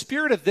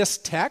spirit of this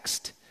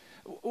text,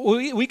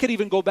 we could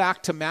even go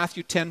back to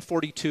Matthew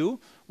 10:42,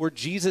 where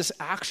Jesus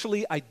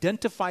actually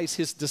identifies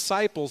his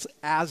disciples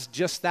as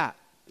just that,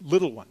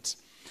 little ones.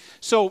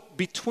 So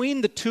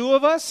between the two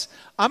of us,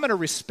 I'm going to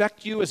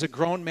respect you as a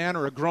grown man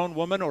or a grown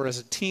woman or as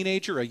a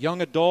teenager, a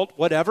young adult,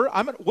 whatever.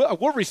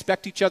 We'll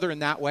respect each other in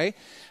that way.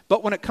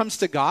 But when it comes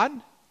to God,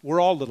 we're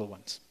all little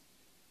ones.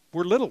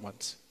 We're little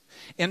ones.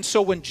 And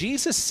so when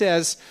Jesus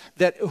says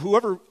that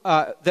whoever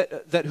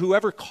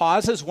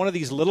causes one of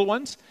these little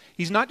ones,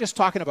 he's not just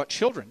talking about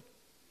children.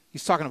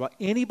 He's talking about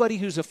anybody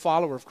who's a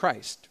follower of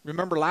Christ.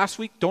 Remember last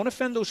week, don't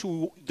offend those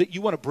that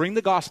you want to bring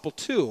the gospel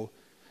to.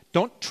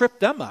 Don't trip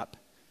them up,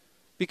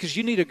 because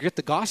you need to get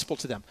the gospel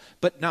to them.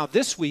 But now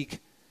this week,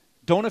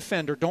 don't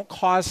offend or don't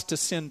cause to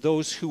sin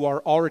those who are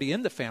already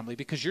in the family,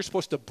 because you're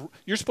supposed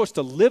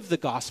to live the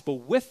gospel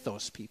with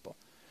those people.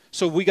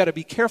 So we got to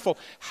be careful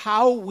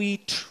how we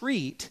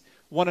treat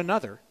one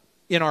another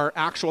in our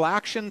actual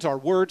actions, our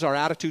words, our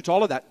attitudes,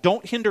 all of that.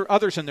 Don't hinder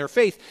others in their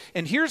faith.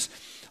 And here's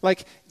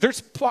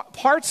there's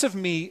parts of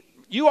me.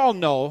 You all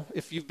know,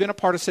 if you've been a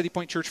part of City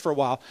Point Church for a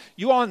while,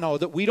 you all know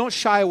that we don't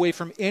shy away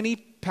from any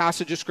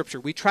passage of Scripture.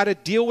 We try to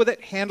deal with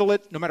it, handle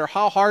it, no matter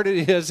how hard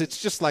it is.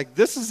 It's just like,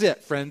 this is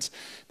it, friends.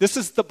 This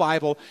is the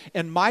Bible,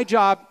 and my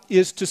job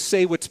is to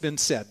say what's been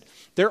said.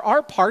 There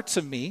are parts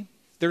of me,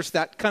 there's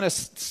that kind of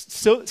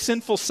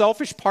sinful,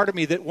 selfish part of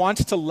me that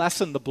wants to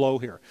lessen the blow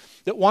here,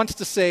 that wants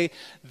to say,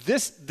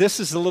 this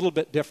is a little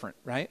bit different,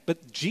 right?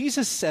 But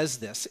Jesus says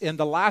this, and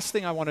the last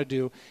thing I want to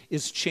do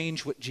is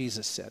change what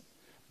Jesus said.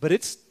 But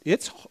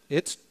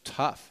it's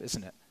tough,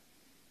 isn't it?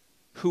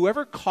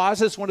 Whoever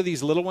causes one of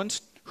these little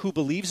ones who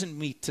believes in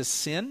me to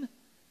sin,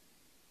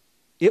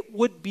 it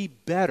would be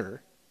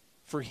better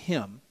for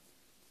him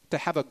to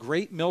have a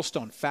great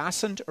millstone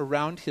fastened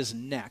around his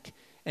neck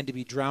and to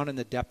be drowned in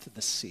the depth of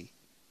the sea.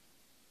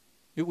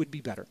 It would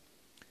be better.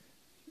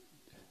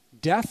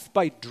 Death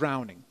by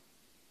drowning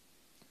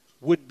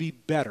would be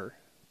better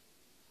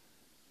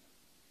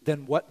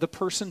than what the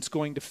person's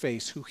going to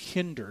face who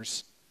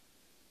hinders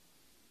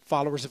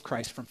followers of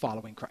Christ from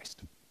following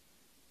Christ.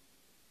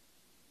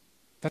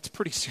 That's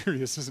pretty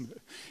serious, isn't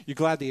it? You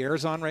glad the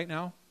air's on right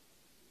now?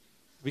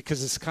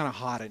 Because it's kind of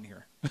hot in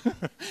here.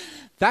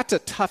 That's a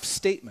tough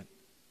statement.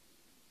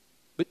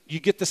 But we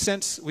get the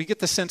sense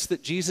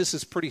that Jesus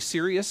is pretty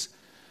serious.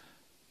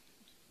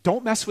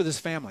 Don't mess with his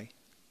family.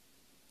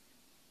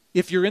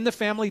 If you're in the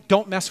family,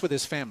 don't mess with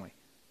his family.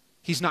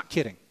 He's not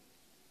kidding.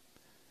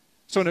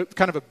 So in a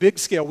kind of a big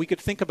scale, we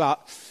could think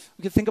about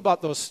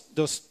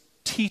those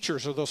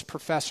teachers or those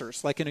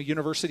professors, like in a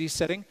university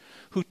setting,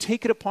 who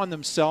take it upon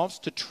themselves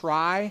to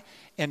try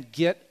and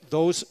get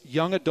those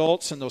young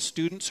adults and those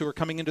students who are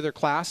coming into their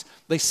class,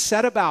 they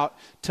set about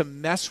to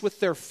mess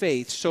with their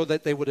faith so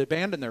that they would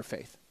abandon their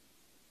faith.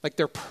 Like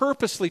they're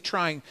purposely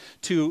trying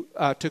to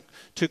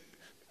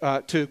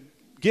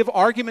give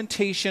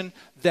argumentation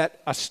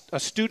that a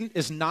student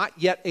is not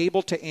yet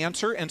able to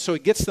answer, and so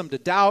it gets them to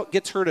doubt,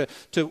 gets her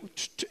to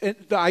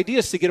the idea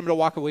is to get them to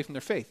walk away from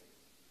their faith.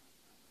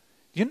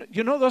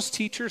 You know those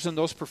teachers and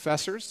those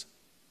professors?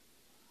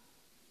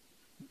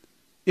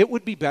 It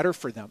would be better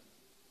for them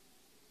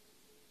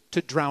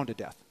to drown to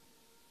death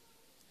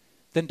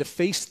than to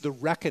face the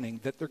reckoning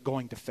that they're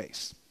going to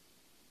face.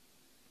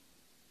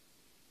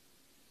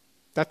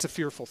 That's a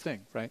fearful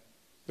thing, right?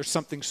 There's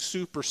something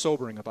super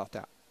sobering about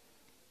that.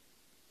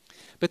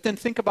 But then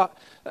think about,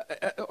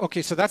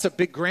 okay, so that's a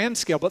big grand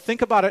scale, but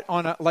think about it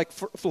on like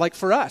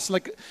for us.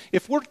 Like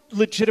if we're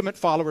legitimate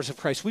followers of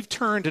Christ, we've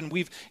turned and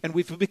we've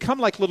become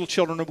like little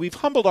children, and we've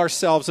humbled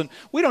ourselves, and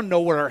we don't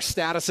know what our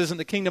status is in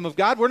the kingdom of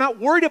God. We're not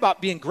worried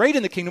about being great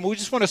in the kingdom. We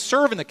just want to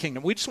serve in the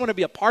kingdom. We just want to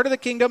be a part of the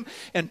kingdom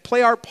and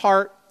play our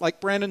part. Like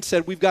Brandon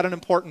said, we've got an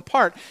important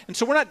part. And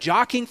so we're not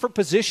jockeying for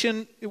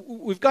position.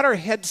 We've got our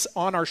heads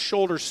on our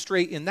shoulders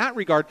straight in that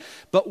regard.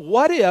 But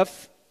what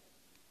if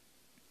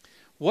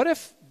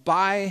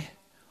by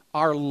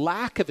our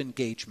lack of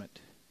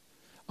engagement,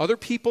 other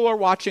people are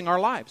watching our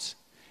lives?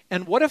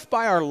 And what if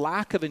by our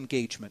lack of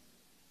engagement,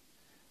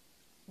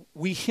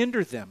 we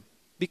hinder them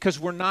because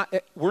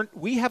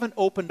we haven't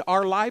opened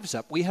our lives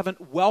up. We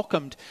haven't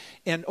welcomed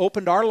and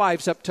opened our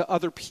lives up to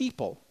other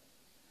people.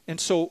 And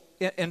so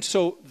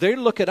they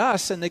look at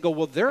us and they go,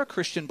 well, they're a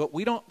Christian, but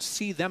we don't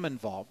see them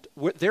involved.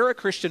 They're a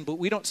Christian, but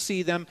we don't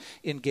see them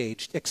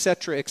engaged, et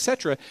cetera, et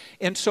cetera.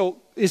 And so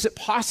is it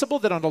possible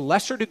that on a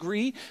lesser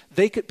degree,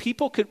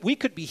 we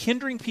could be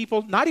hindering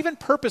people, not even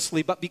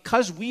purposely, but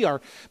because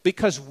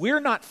we're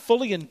not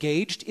fully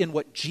engaged in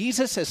what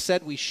Jesus has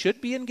said we should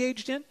be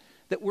engaged in,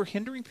 that we're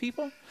hindering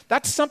people?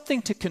 That's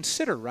something to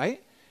consider,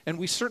 right? And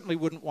we certainly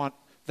wouldn't want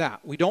that.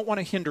 We don't want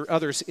to hinder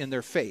others in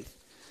their faith.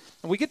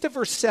 And we get to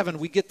verse 7,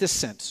 we get this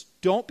sense.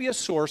 Don't be a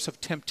source of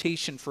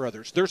temptation for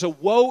others. There's a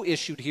woe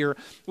issued here,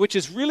 which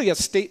is really a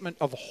statement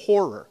of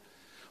horror.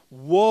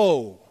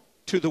 Woe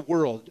to the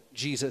world,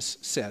 Jesus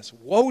says.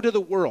 Woe to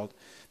the world.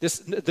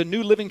 The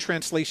New Living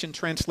Translation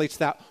translates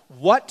that.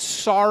 What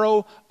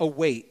sorrow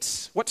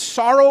awaits? What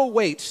sorrow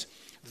awaits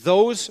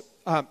those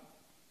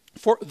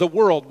for the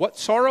world? What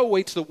sorrow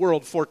awaits the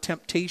world for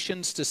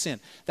temptations to sin?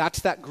 That's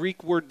that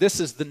Greek word. This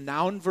is the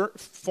noun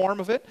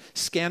form of it,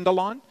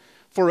 scandalon.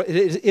 For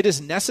it is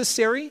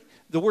necessary.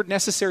 The word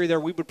necessary there,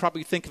 we would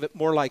probably think of it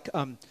more like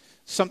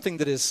something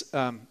that is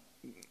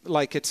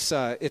like it's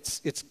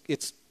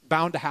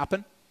bound to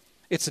happen.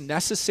 It's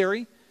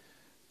necessary.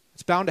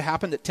 It's bound to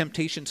happen that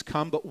temptations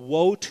come, but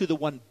woe to the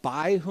one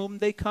by whom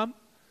they come.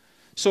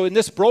 So in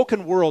this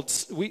broken world,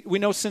 we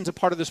know sin's a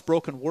part of this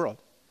broken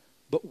world,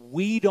 but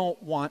we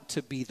don't want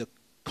to be the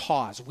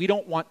cause. We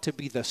don't want to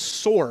be the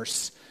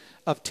source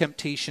of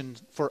temptation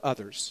for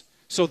others.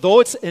 So though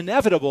it's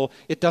inevitable,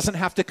 it doesn't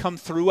have to come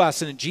through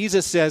us. And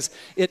Jesus says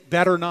it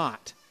better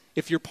not.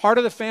 If you're part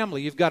of the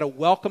family, you've got to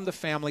welcome the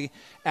family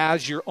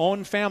as your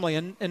own family.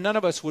 And none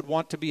of us would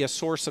want to be a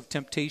source of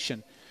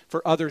temptation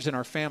for others in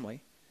our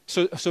family.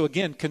 So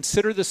again,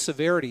 consider the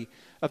severity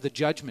of the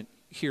judgment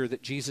here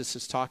that Jesus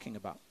is talking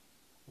about.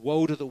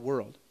 Woe to the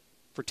world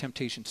for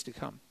temptations to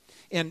come.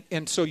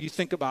 And so you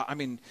think about, I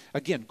mean,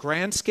 again,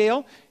 grand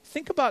scale.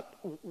 Think about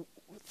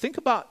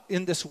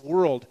in this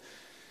world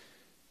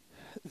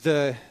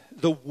the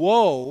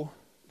woe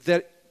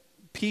that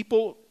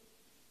people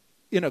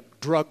in a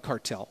drug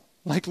cartel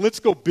Like, let's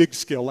go big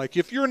scale. Like,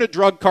 if you're in a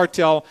drug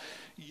cartel,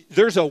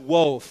 there's a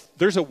woe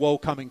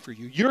coming for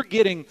you. You're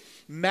getting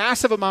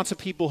massive amounts of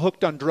people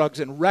hooked on drugs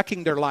and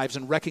wrecking their lives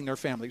and wrecking their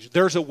families.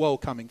 There's a woe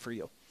coming for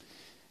you.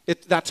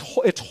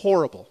 It's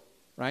horrible,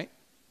 right?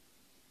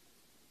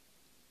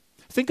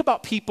 Think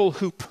about people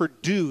who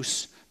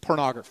produce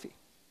pornography,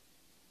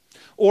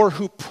 or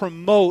who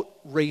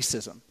promote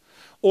racism,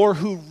 or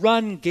who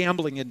run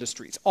gambling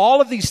industries.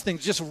 All of these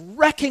things just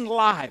wrecking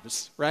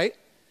lives, right?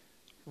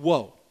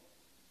 Woe.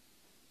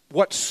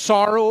 What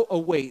sorrow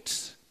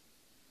awaits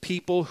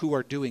people who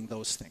are doing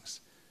those things,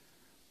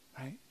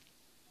 right?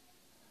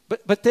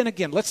 But then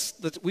again,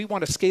 we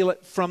want to scale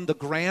it from the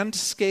grand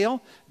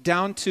scale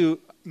down to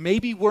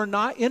maybe we're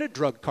not in a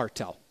drug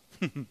cartel.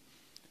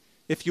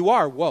 If you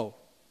are, whoa,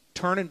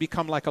 turn and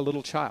become like a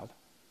little child.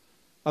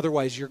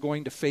 Otherwise, you're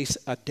going to face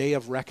a day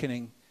of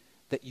reckoning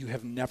that you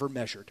have never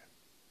measured,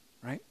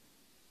 right?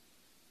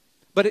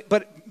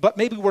 But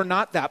maybe we're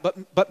not that.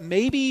 But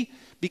maybe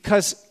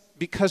because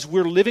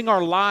we're living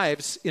our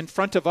lives in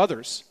front of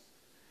others,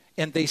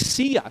 and they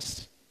see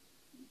us,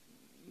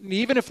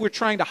 even if we're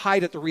trying to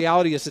hide it, the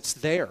reality is it's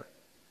there.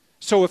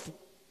 So if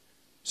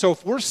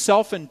we're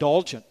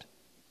self-indulgent,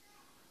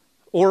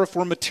 or if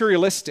we're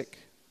materialistic,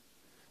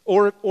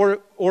 or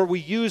we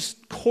use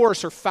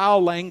coarse or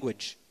foul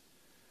language,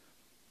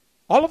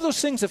 all of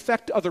those things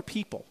affect other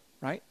people,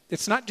 right?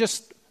 It's not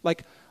just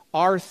like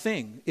our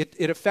thing.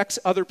 It affects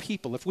other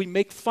people. If we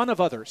make fun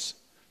of others,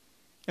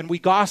 and we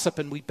gossip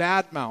and we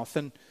badmouth,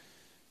 and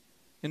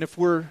if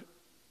we're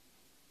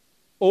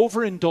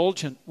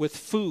overindulgent with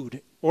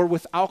food or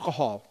with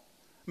alcohol,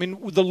 I mean,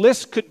 the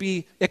list could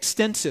be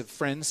extensive,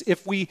 friends.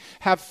 If we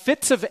have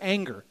fits of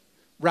anger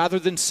rather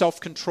than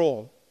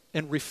self-control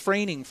and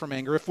refraining from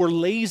anger, if we're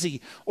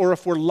lazy or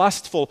if we're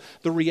lustful,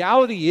 the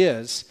reality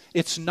is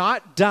it's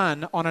not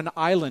done on an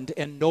island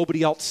and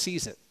nobody else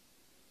sees it.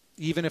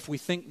 Even if we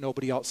think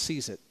nobody else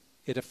sees it,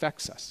 it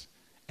affects us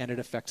and it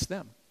affects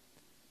them.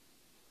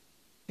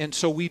 And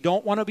so we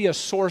don't want to be a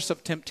source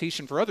of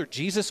temptation for others.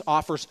 Jesus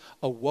offers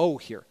a woe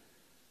here.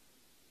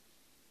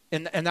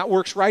 And that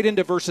works right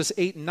into verses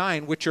 8 and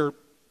 9, which are,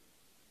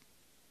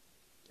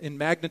 in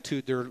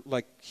magnitude, they're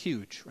like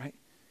huge, right?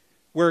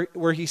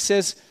 Where he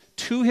says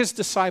to his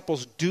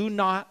disciples, do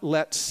not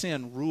let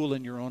sin rule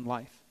in your own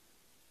life.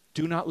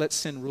 Do not let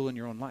sin rule in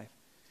your own life.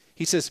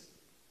 He says,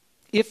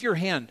 if your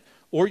hand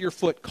or your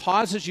foot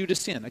causes you to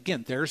sin,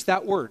 again, there's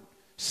that word,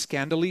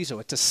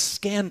 scandalizo. It's a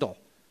scandal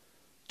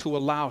to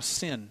allow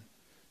sin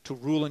to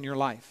rule in your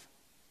life.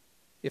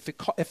 If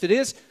it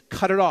is,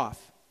 cut it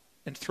off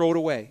and throw it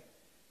away.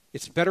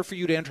 It's better for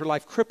you to enter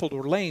life crippled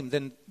or lame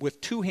than with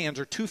 2 hands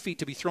or 2 feet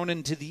to be thrown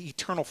into the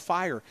eternal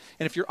fire.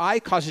 And if your eye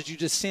causes you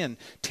to sin,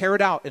 tear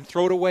it out and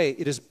throw it away.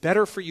 It is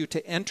better for you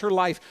to enter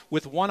life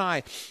with 1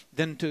 eye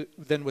than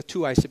with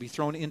 2 eyes to be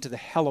thrown into the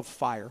hell of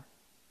fire.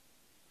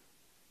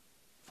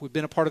 If we've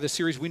been a part of this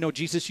series, we know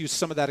Jesus used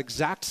some of that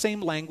exact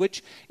same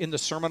language in the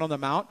Sermon on the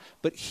Mount,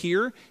 but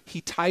here he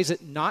ties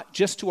it not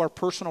just to our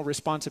personal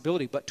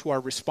responsibility, but to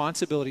our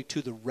responsibility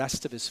to the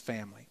rest of his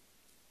family.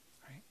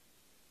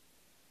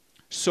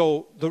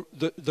 So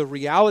the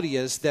reality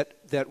is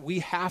that we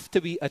have to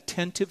be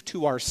attentive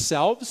to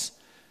ourselves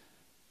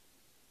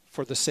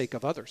for the sake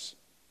of others.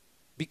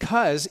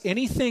 Because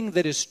anything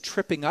that is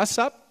tripping us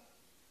up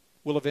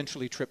will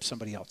eventually trip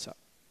somebody else up.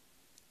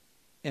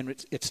 And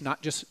it's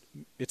not just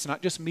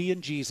me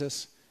and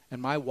Jesus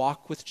and my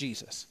walk with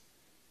Jesus.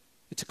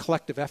 It's a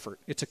collective effort.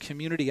 It's a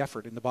community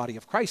effort in the body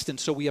of Christ. And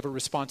so we have a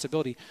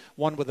responsibility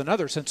one with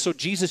another. And so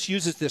Jesus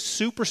uses this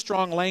super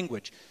strong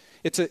language.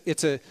 It's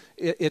a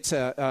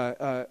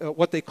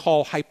what they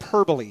call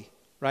hyperbole,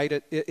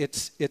 right?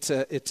 It's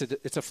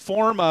a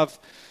form of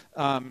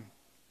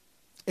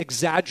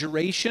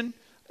exaggeration.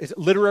 It's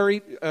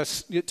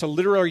a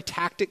literary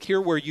tactic here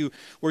where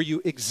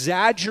you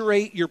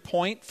exaggerate your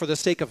point for the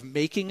sake of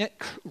making it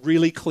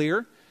really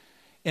clear.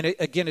 And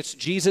again, it's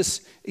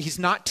Jesus. He's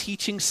not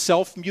teaching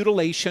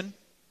self-mutilation.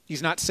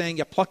 He's not saying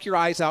you pluck your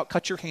eyes out,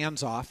 cut your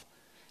hands off.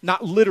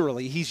 Not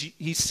literally.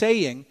 He's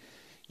saying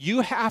you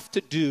have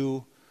to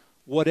do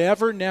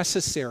whatever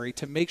necessary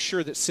to make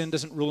sure that sin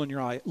doesn't rule in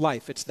your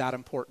life. It's that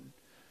important.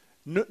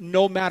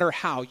 No matter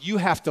how. You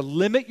have to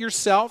limit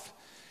yourself.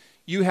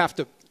 You have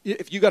to,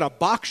 if you got to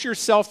box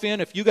yourself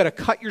in, if you got to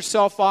cut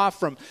yourself off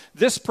from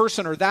this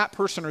person or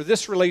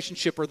this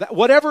relationship or that,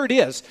 whatever it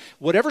is,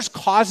 whatever's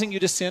causing you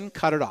to sin,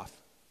 cut it off.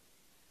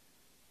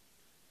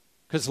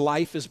 Because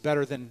life is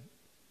better than,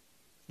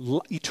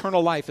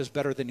 eternal life is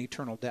better than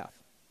eternal death.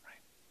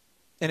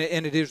 Right?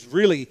 And it is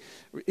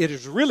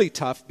really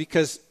tough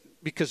because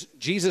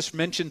Jesus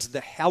mentions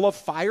the hell of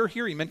fire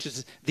here. He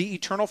mentions the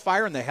eternal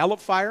fire and the hell of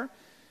fire.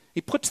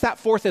 He puts that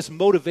forth as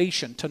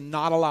motivation to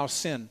not allow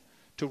sin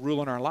to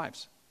rule in our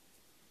lives.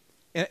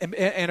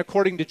 And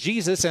according to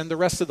Jesus and the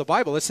rest of the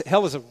Bible,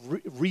 hell is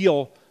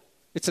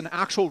it's an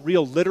actual,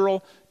 real,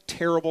 literal,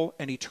 terrible,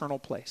 and eternal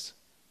place.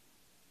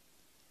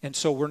 And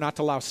so we're not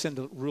to allow sin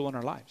to rule in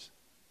our lives.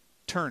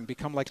 Turn,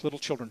 become like little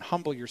children,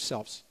 humble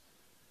yourselves,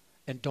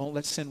 and don't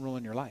let sin rule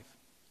in your life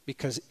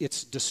because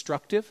it's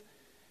destructive.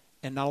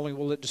 And not only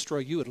will it destroy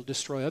you, it'll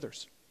destroy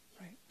others.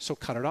 Right? So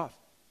cut it off.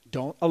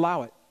 Don't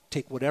allow it.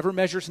 Take whatever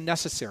measures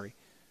necessary.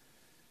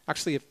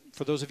 Actually,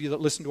 for those of you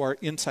that listen to our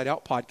Inside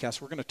Out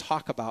podcast, we're going to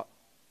talk about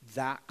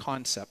that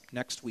concept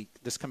next week,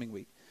 this coming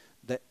week.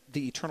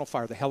 The eternal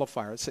fire, the hell of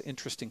fire. It's an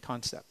interesting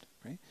concept.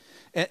 Right?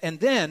 And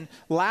then,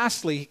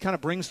 lastly, he kind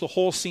of brings the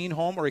whole scene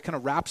home, or he kind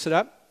of wraps it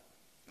up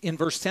in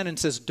verse 10 and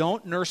says,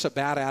 don't nurse a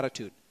bad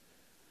attitude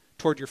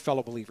toward your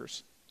fellow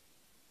believers.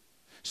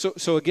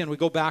 So again, we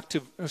go back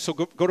to,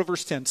 go to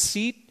verse 10.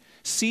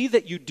 See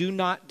that you do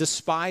not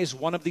despise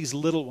one of these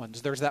little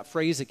ones. There's that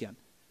phrase again.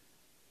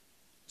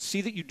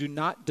 See that you do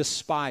not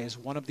despise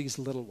one of these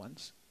little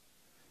ones.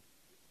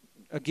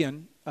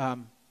 Again,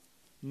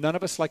 none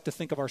of us like to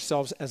think of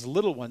ourselves as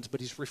little ones,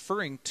 but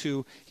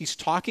he's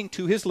talking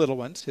to his little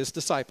ones, his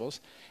disciples,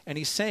 and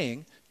he's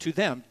saying to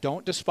them,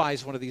 don't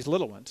despise one of these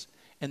little ones.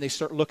 And they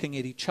start looking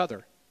at each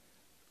other.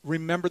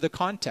 Remember the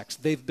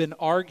context. They've been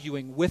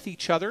arguing with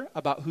each other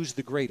about who's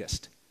the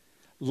greatest.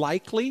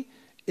 Likely,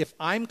 if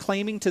I'm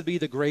claiming to be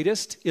the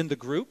greatest in the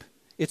group,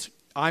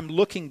 I'm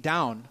looking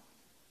down.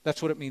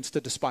 That's what it means to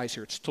despise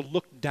here. It's to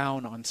look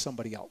down on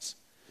somebody else.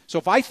 So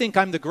if I think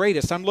I'm the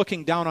greatest, I'm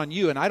looking down on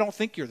you, and I don't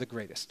think you're the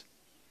greatest.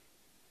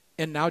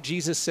 And now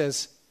Jesus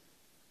says,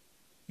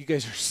 you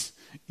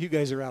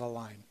guys are out of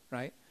line,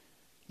 right?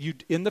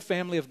 In the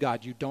family of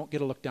God, you don't get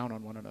to look down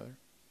on one another.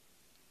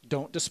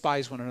 Don't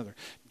despise one another.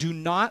 Do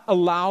not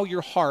allow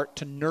your heart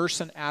to nurse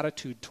an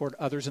attitude toward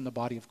others in the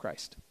body of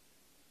Christ.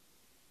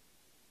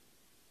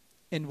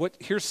 And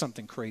here's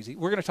something crazy.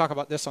 We're going to talk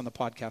about this on the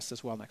podcast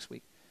as well next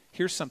week.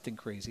 Here's something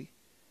crazy.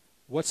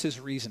 What's his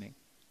reasoning?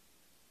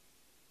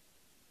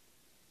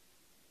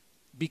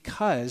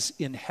 Because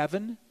in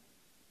heaven,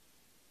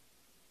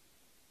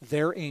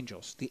 their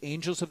angels, the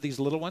angels of these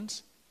little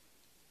ones,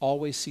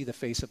 always see the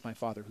face of my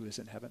Father who is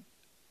in heaven.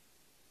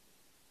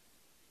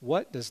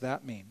 What does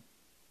that mean?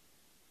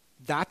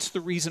 That's the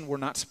reason we're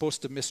not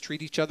supposed to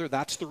mistreat each other.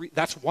 That's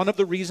one of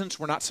the reasons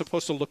we're not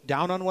supposed to look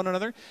down on one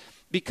another.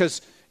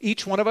 Because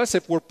each one of us,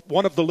 if we're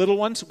one of the little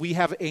ones, we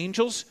have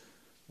angels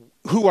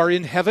who are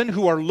in heaven,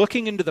 who are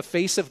looking into the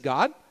face of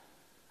God.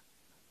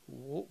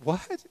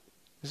 What?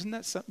 Isn't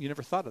that something? You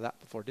never thought of that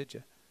before, did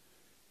you?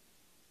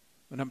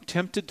 When I'm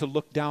tempted to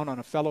look down on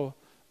a fellow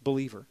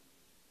believer,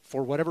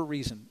 for whatever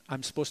reason,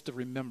 I'm supposed to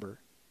remember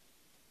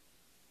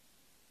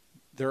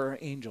there are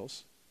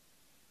angels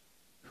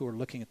who are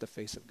looking at the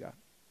face of God.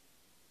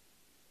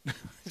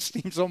 It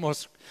seems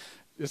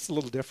it's a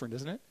little different,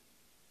 isn't it?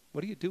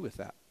 What do you do with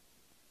that?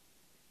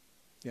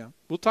 Yeah,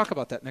 we'll talk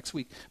about that next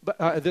week, but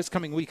this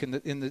coming week in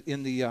the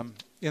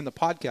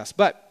podcast.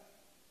 But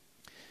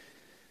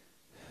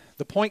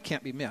the point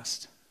can't be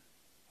missed.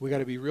 We got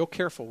to be real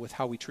careful with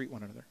how we treat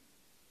one another.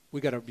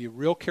 We got to be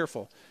real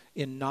careful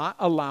in not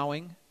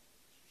allowing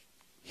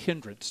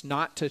hindrance,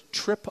 not to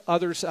trip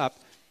others up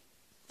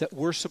that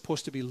we're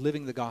supposed to be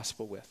living the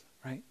gospel with.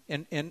 Right?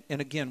 And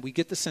again, we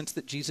get the sense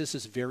that Jesus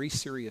is very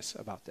serious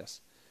about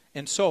this.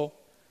 And so,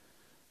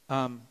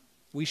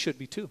 we should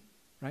be too,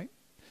 right?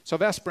 So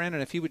I've asked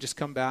Brandon if he would just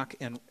come back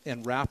and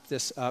wrap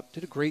this up.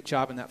 Did a great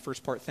job in that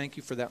first part. Thank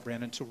you for that,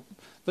 Brandon. So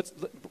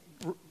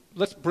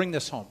let's bring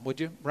this home, would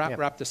you?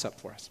 Wrap this up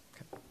for us.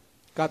 Okay.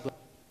 God bless.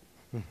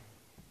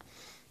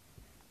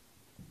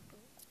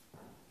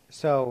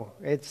 So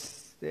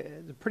it's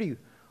a pretty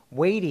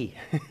weighty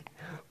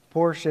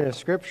portion of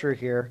Scripture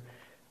here.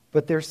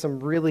 But there's some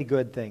really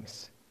good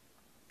things.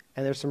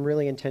 And there's some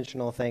really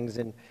intentional things.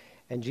 And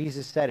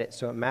Jesus said it,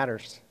 so it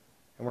matters.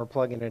 And we're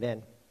plugging it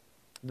in.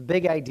 The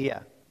big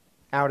idea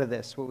out of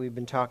this, what we've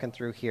been talking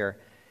through here,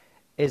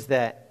 is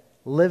that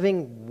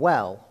living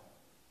well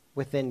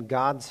within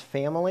God's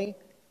family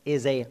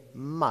is a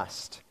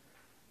must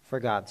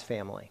for God's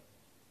family.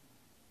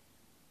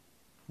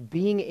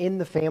 Being in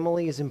the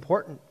family is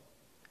important.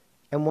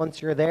 And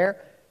once you're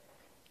there,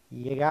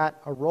 you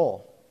got a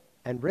role.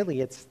 And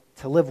really, it's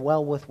to live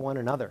well with one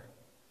another.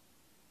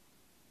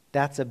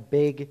 That's a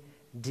big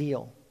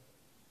deal.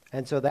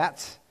 And so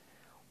that's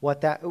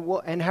what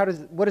and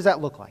what does that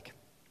look like?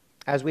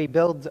 As we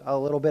build a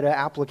little bit of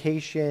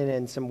application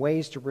and some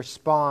ways to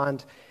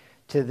respond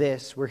to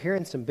this, we're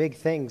hearing some big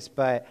things,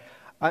 but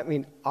I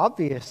mean,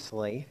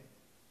 obviously,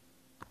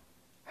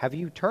 have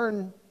you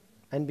turned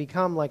and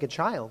become like a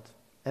child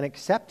and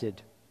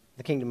accepted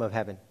the kingdom of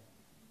heaven?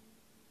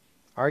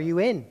 Are you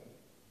in?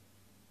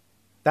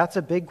 That's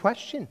a big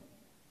question.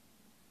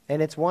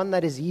 And it's one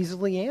that is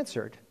easily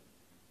answered.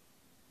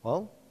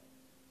 Well,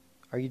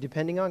 are you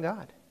depending on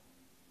God?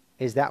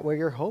 Is that where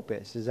your hope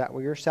is? Is that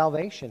where your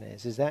salvation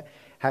is?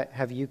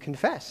 Have you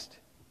confessed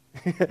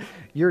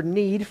your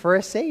need for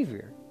a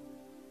Savior?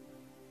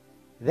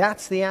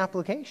 That's the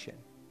application.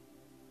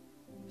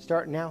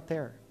 Starting out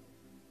there.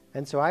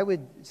 And so I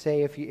would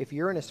say if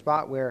you're in a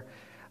spot where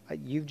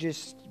you've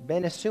just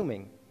been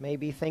assuming,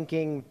 maybe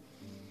thinking,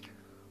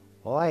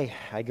 well,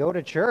 I go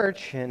to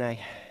church and I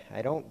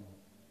don't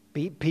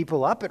beat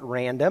people up at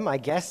random. I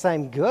guess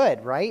I'm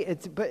good, right?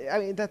 But I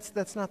mean,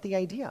 that's not the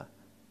idea.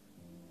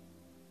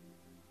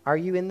 Are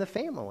you in the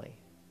family?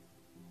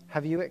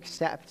 Have you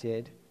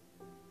accepted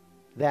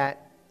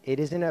that it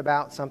isn't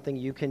about something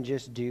you can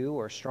just do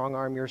or strong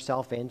arm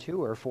yourself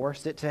into or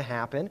force it to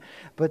happen,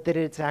 but that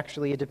it's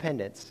actually a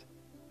dependence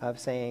of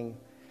saying,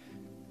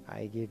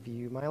 I give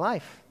you my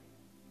life.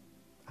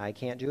 I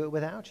can't do it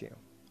without you.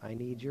 I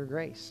need your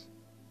grace.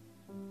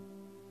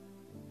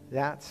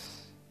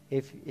 That's,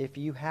 if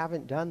you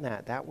haven't done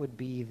that, that would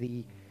be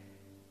the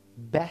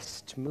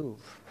best move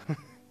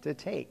to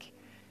take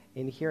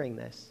in hearing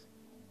this.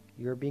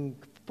 You're being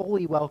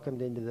fully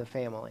welcomed into the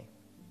family.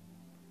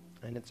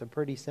 And it's a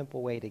pretty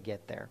simple way to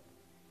get there.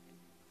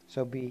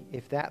 So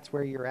if that's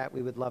where you're at,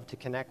 we would love to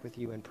connect with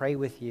you and pray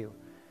with you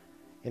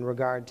in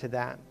regard to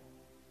that.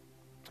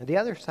 The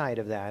other side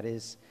of that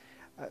is,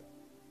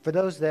 for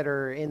those that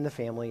are in the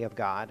family of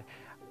God,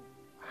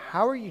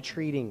 how are you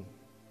treating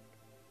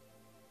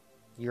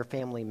your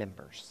family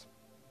members?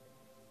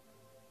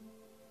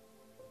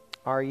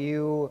 Are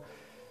you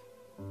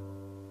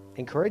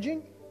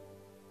encouraging?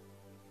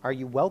 Are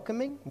you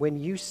welcoming? When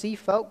you see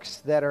folks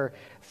that are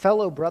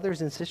fellow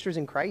brothers and sisters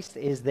in Christ,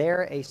 is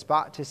there a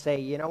spot to say,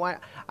 you know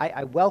what,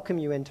 I welcome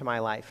you into my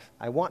life.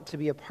 I want to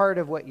be a part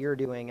of what you're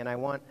doing, and I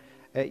want,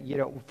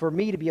 for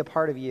me to be a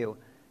part of you.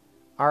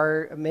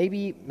 Or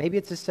maybe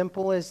it's as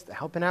simple as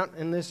helping out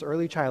in this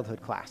early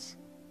childhood class,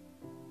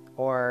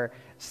 or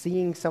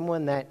seeing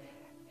someone that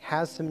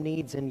has some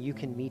needs and you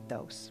can meet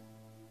those.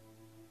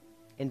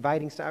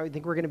 Inviting, I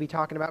think we're going to be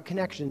talking about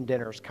connection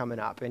dinners coming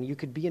up, and you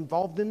could be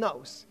involved in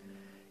those.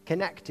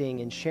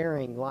 Connecting and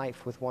sharing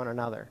life with one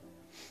another.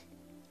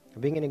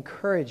 Being an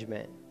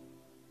encouragement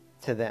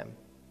to them.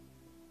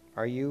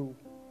 Are you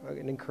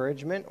an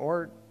encouragement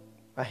or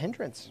a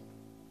hindrance?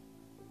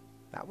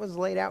 That was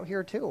laid out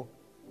here too.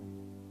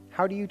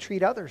 How do you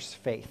treat others'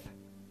 faith?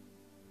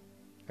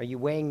 Are you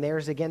weighing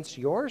theirs against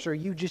yours, or are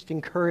you just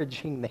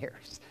encouraging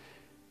theirs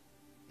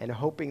and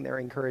hoping they're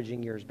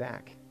encouraging yours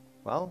back?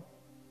 Well,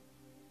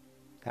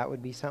 that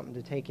would be something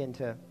to take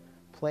into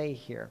play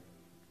here.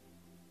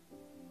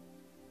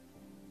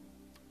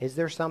 Is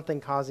there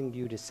something causing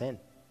you to sin?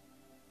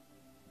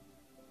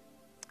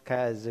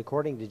 Because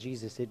according to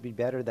Jesus, it'd be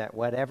better that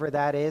whatever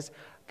that is,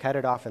 cut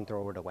it off and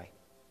throw it away.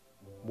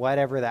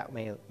 Whatever that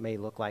may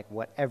look like,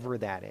 whatever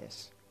that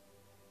is.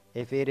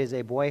 If it is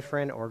a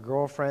boyfriend or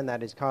girlfriend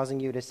that is causing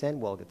you to sin,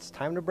 well, it's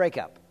time to break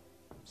up.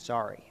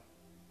 Sorry.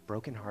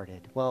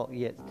 Brokenhearted. Well,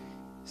 yeah,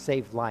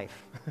 saved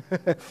life.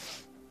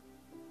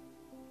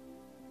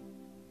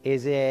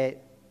 Is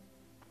it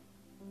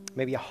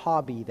maybe a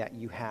hobby that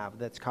you have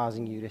that's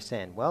causing you to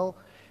sin? Well,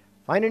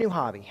 find a new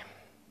hobby.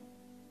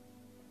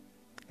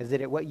 Is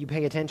it what you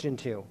pay attention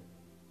to?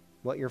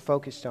 What you're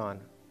focused on?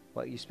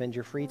 What you spend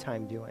your free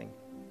time doing?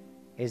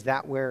 Is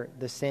that where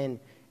the sin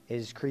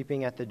is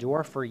creeping at the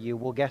door for you?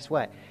 Well, guess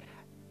what?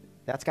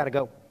 That's got to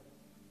go.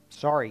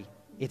 Sorry,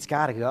 it's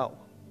got to go.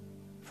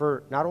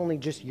 For not only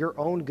just your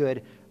own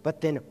good,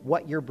 but then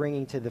what you're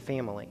bringing to the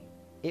family.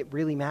 It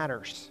really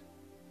matters.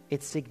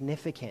 It's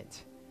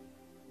significant.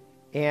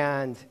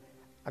 And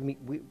I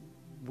mean,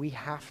 we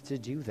have to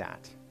do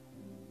that.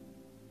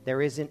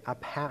 There isn't a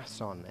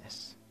pass on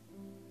this.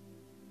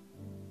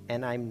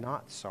 And I'm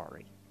not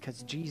sorry,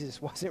 because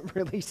Jesus wasn't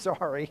really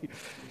sorry.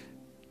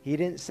 He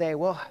didn't say,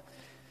 well,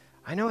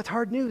 I know it's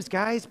hard news,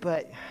 guys,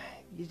 but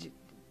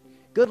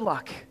good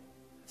luck.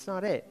 That's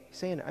not it. He's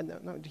saying,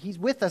 no, he's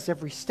with us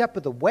every step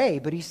of the way,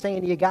 but he's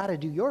saying you got to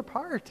do your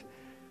part.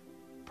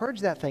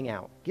 Purge that thing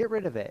out. Get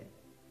rid of it.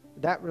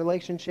 That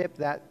relationship,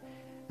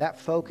 that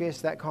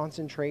focus, that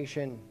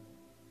concentration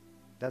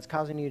that's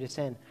causing you to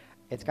sin,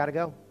 it's got to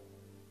go.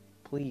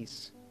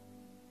 Please.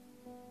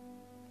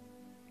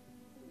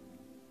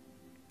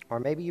 Or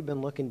maybe you've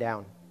been looking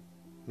down.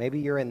 Maybe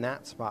you're in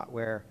that spot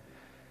where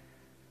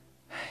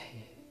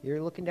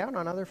you're looking down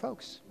on other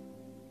folks,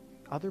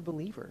 other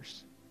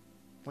believers.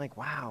 Like,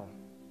 wow,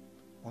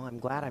 well, I'm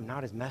glad I'm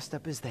not as messed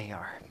up as they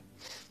are.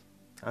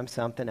 I'm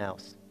something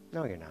else.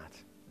 No, you're not.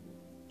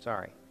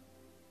 Sorry.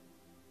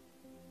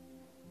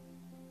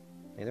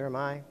 Neither am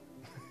I.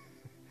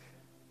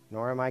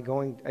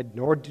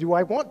 Nor do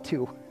I want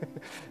to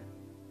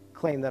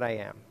claim that I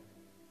am.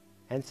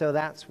 And so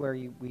that's where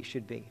we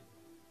should be,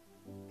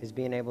 is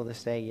being able to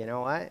say, you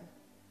know what?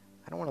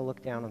 I don't want to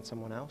look down on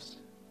someone else.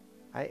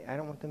 I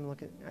don't want them to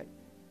look at...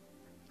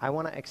 I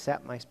want to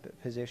accept my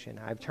position.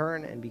 I've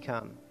turned and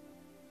become...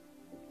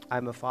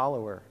 I'm a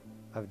follower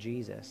of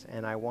Jesus,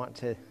 and I want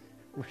to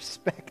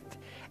respect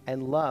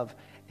and love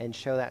and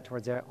show that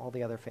towards all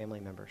the other family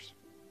members.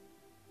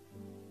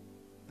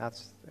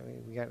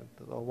 We got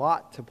a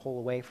lot to pull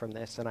away from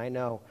this, and I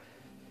know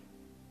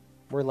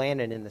we're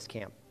landing in this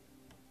camp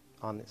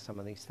on some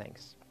of these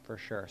things, for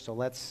sure. So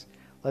let's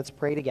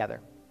pray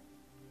together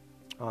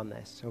on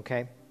this,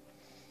 okay?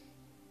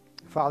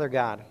 Father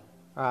God,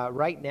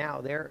 right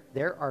now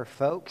there are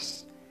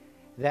folks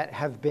that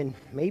have been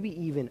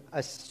maybe even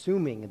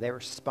assuming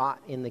their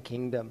spot in the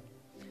kingdom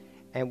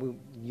and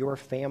your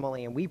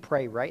family, and we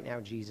pray right now,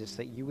 Jesus,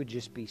 that you would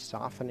just be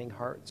softening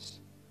hearts,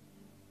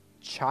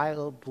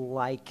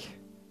 childlike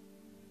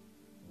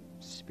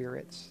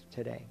spirits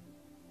today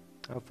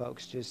of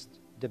folks just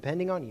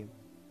depending on you,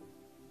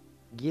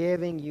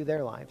 giving you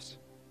their lives,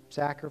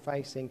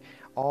 sacrificing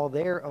all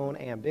their own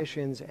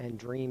ambitions and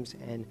dreams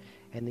and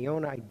the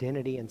own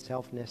identity and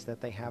selfness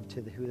that they have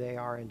to who they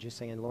are, and just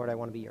saying, Lord, I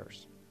want to be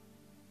yours.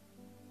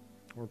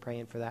 We're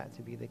praying for that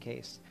to be the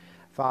case.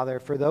 Father,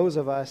 for those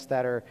of us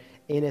that are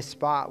in a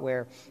spot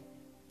where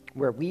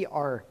we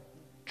are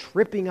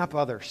tripping up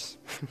others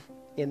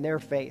in their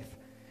faith,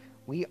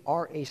 we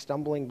are a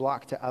stumbling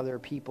block to other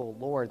people,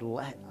 Lord,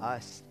 let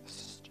us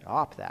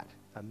stop that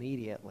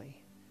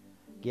immediately.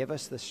 Give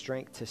us the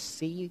strength to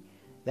see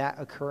that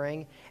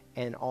occurring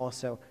and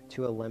also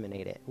to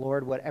eliminate it.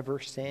 Lord, whatever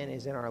sin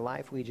is in our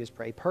life, we just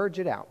pray, purge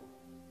it out.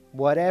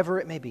 Whatever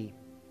it may be,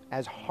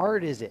 as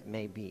hard as it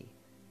may be,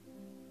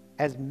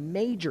 as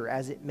major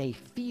as it may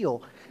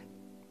feel,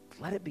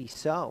 let it be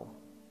so.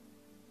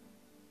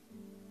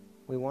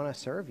 We want to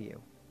serve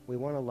you. We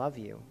want to love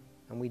you.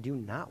 And we do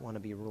not want to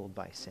be ruled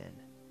by sin.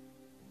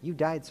 You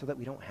died so that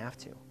we don't have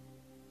to.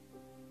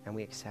 And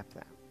we accept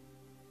that.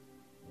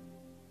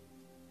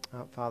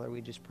 Father,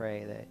 we just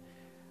pray that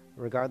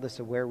regardless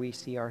of where we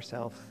see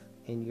ourselves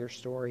in your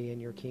story, in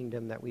your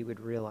kingdom, that we would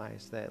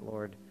realize that,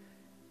 Lord,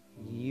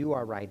 you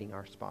are writing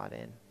our spot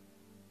in.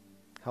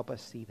 Help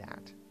us see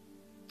that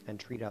and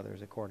treat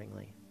others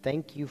accordingly.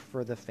 Thank you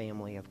for the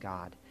family of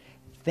God.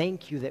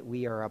 Thank you that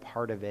we are a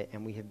part of it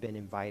and we have been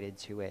invited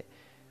to it.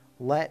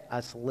 Let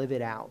us live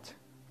it out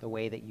the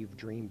way that you've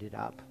dreamed it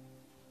up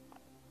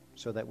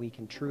so that we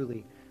can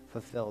truly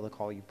fulfill the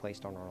call you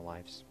placed on our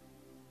lives.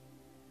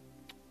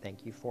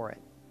 Thank you for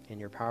it. In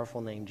your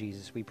powerful name,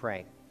 Jesus, we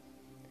pray.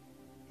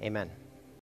 Amen.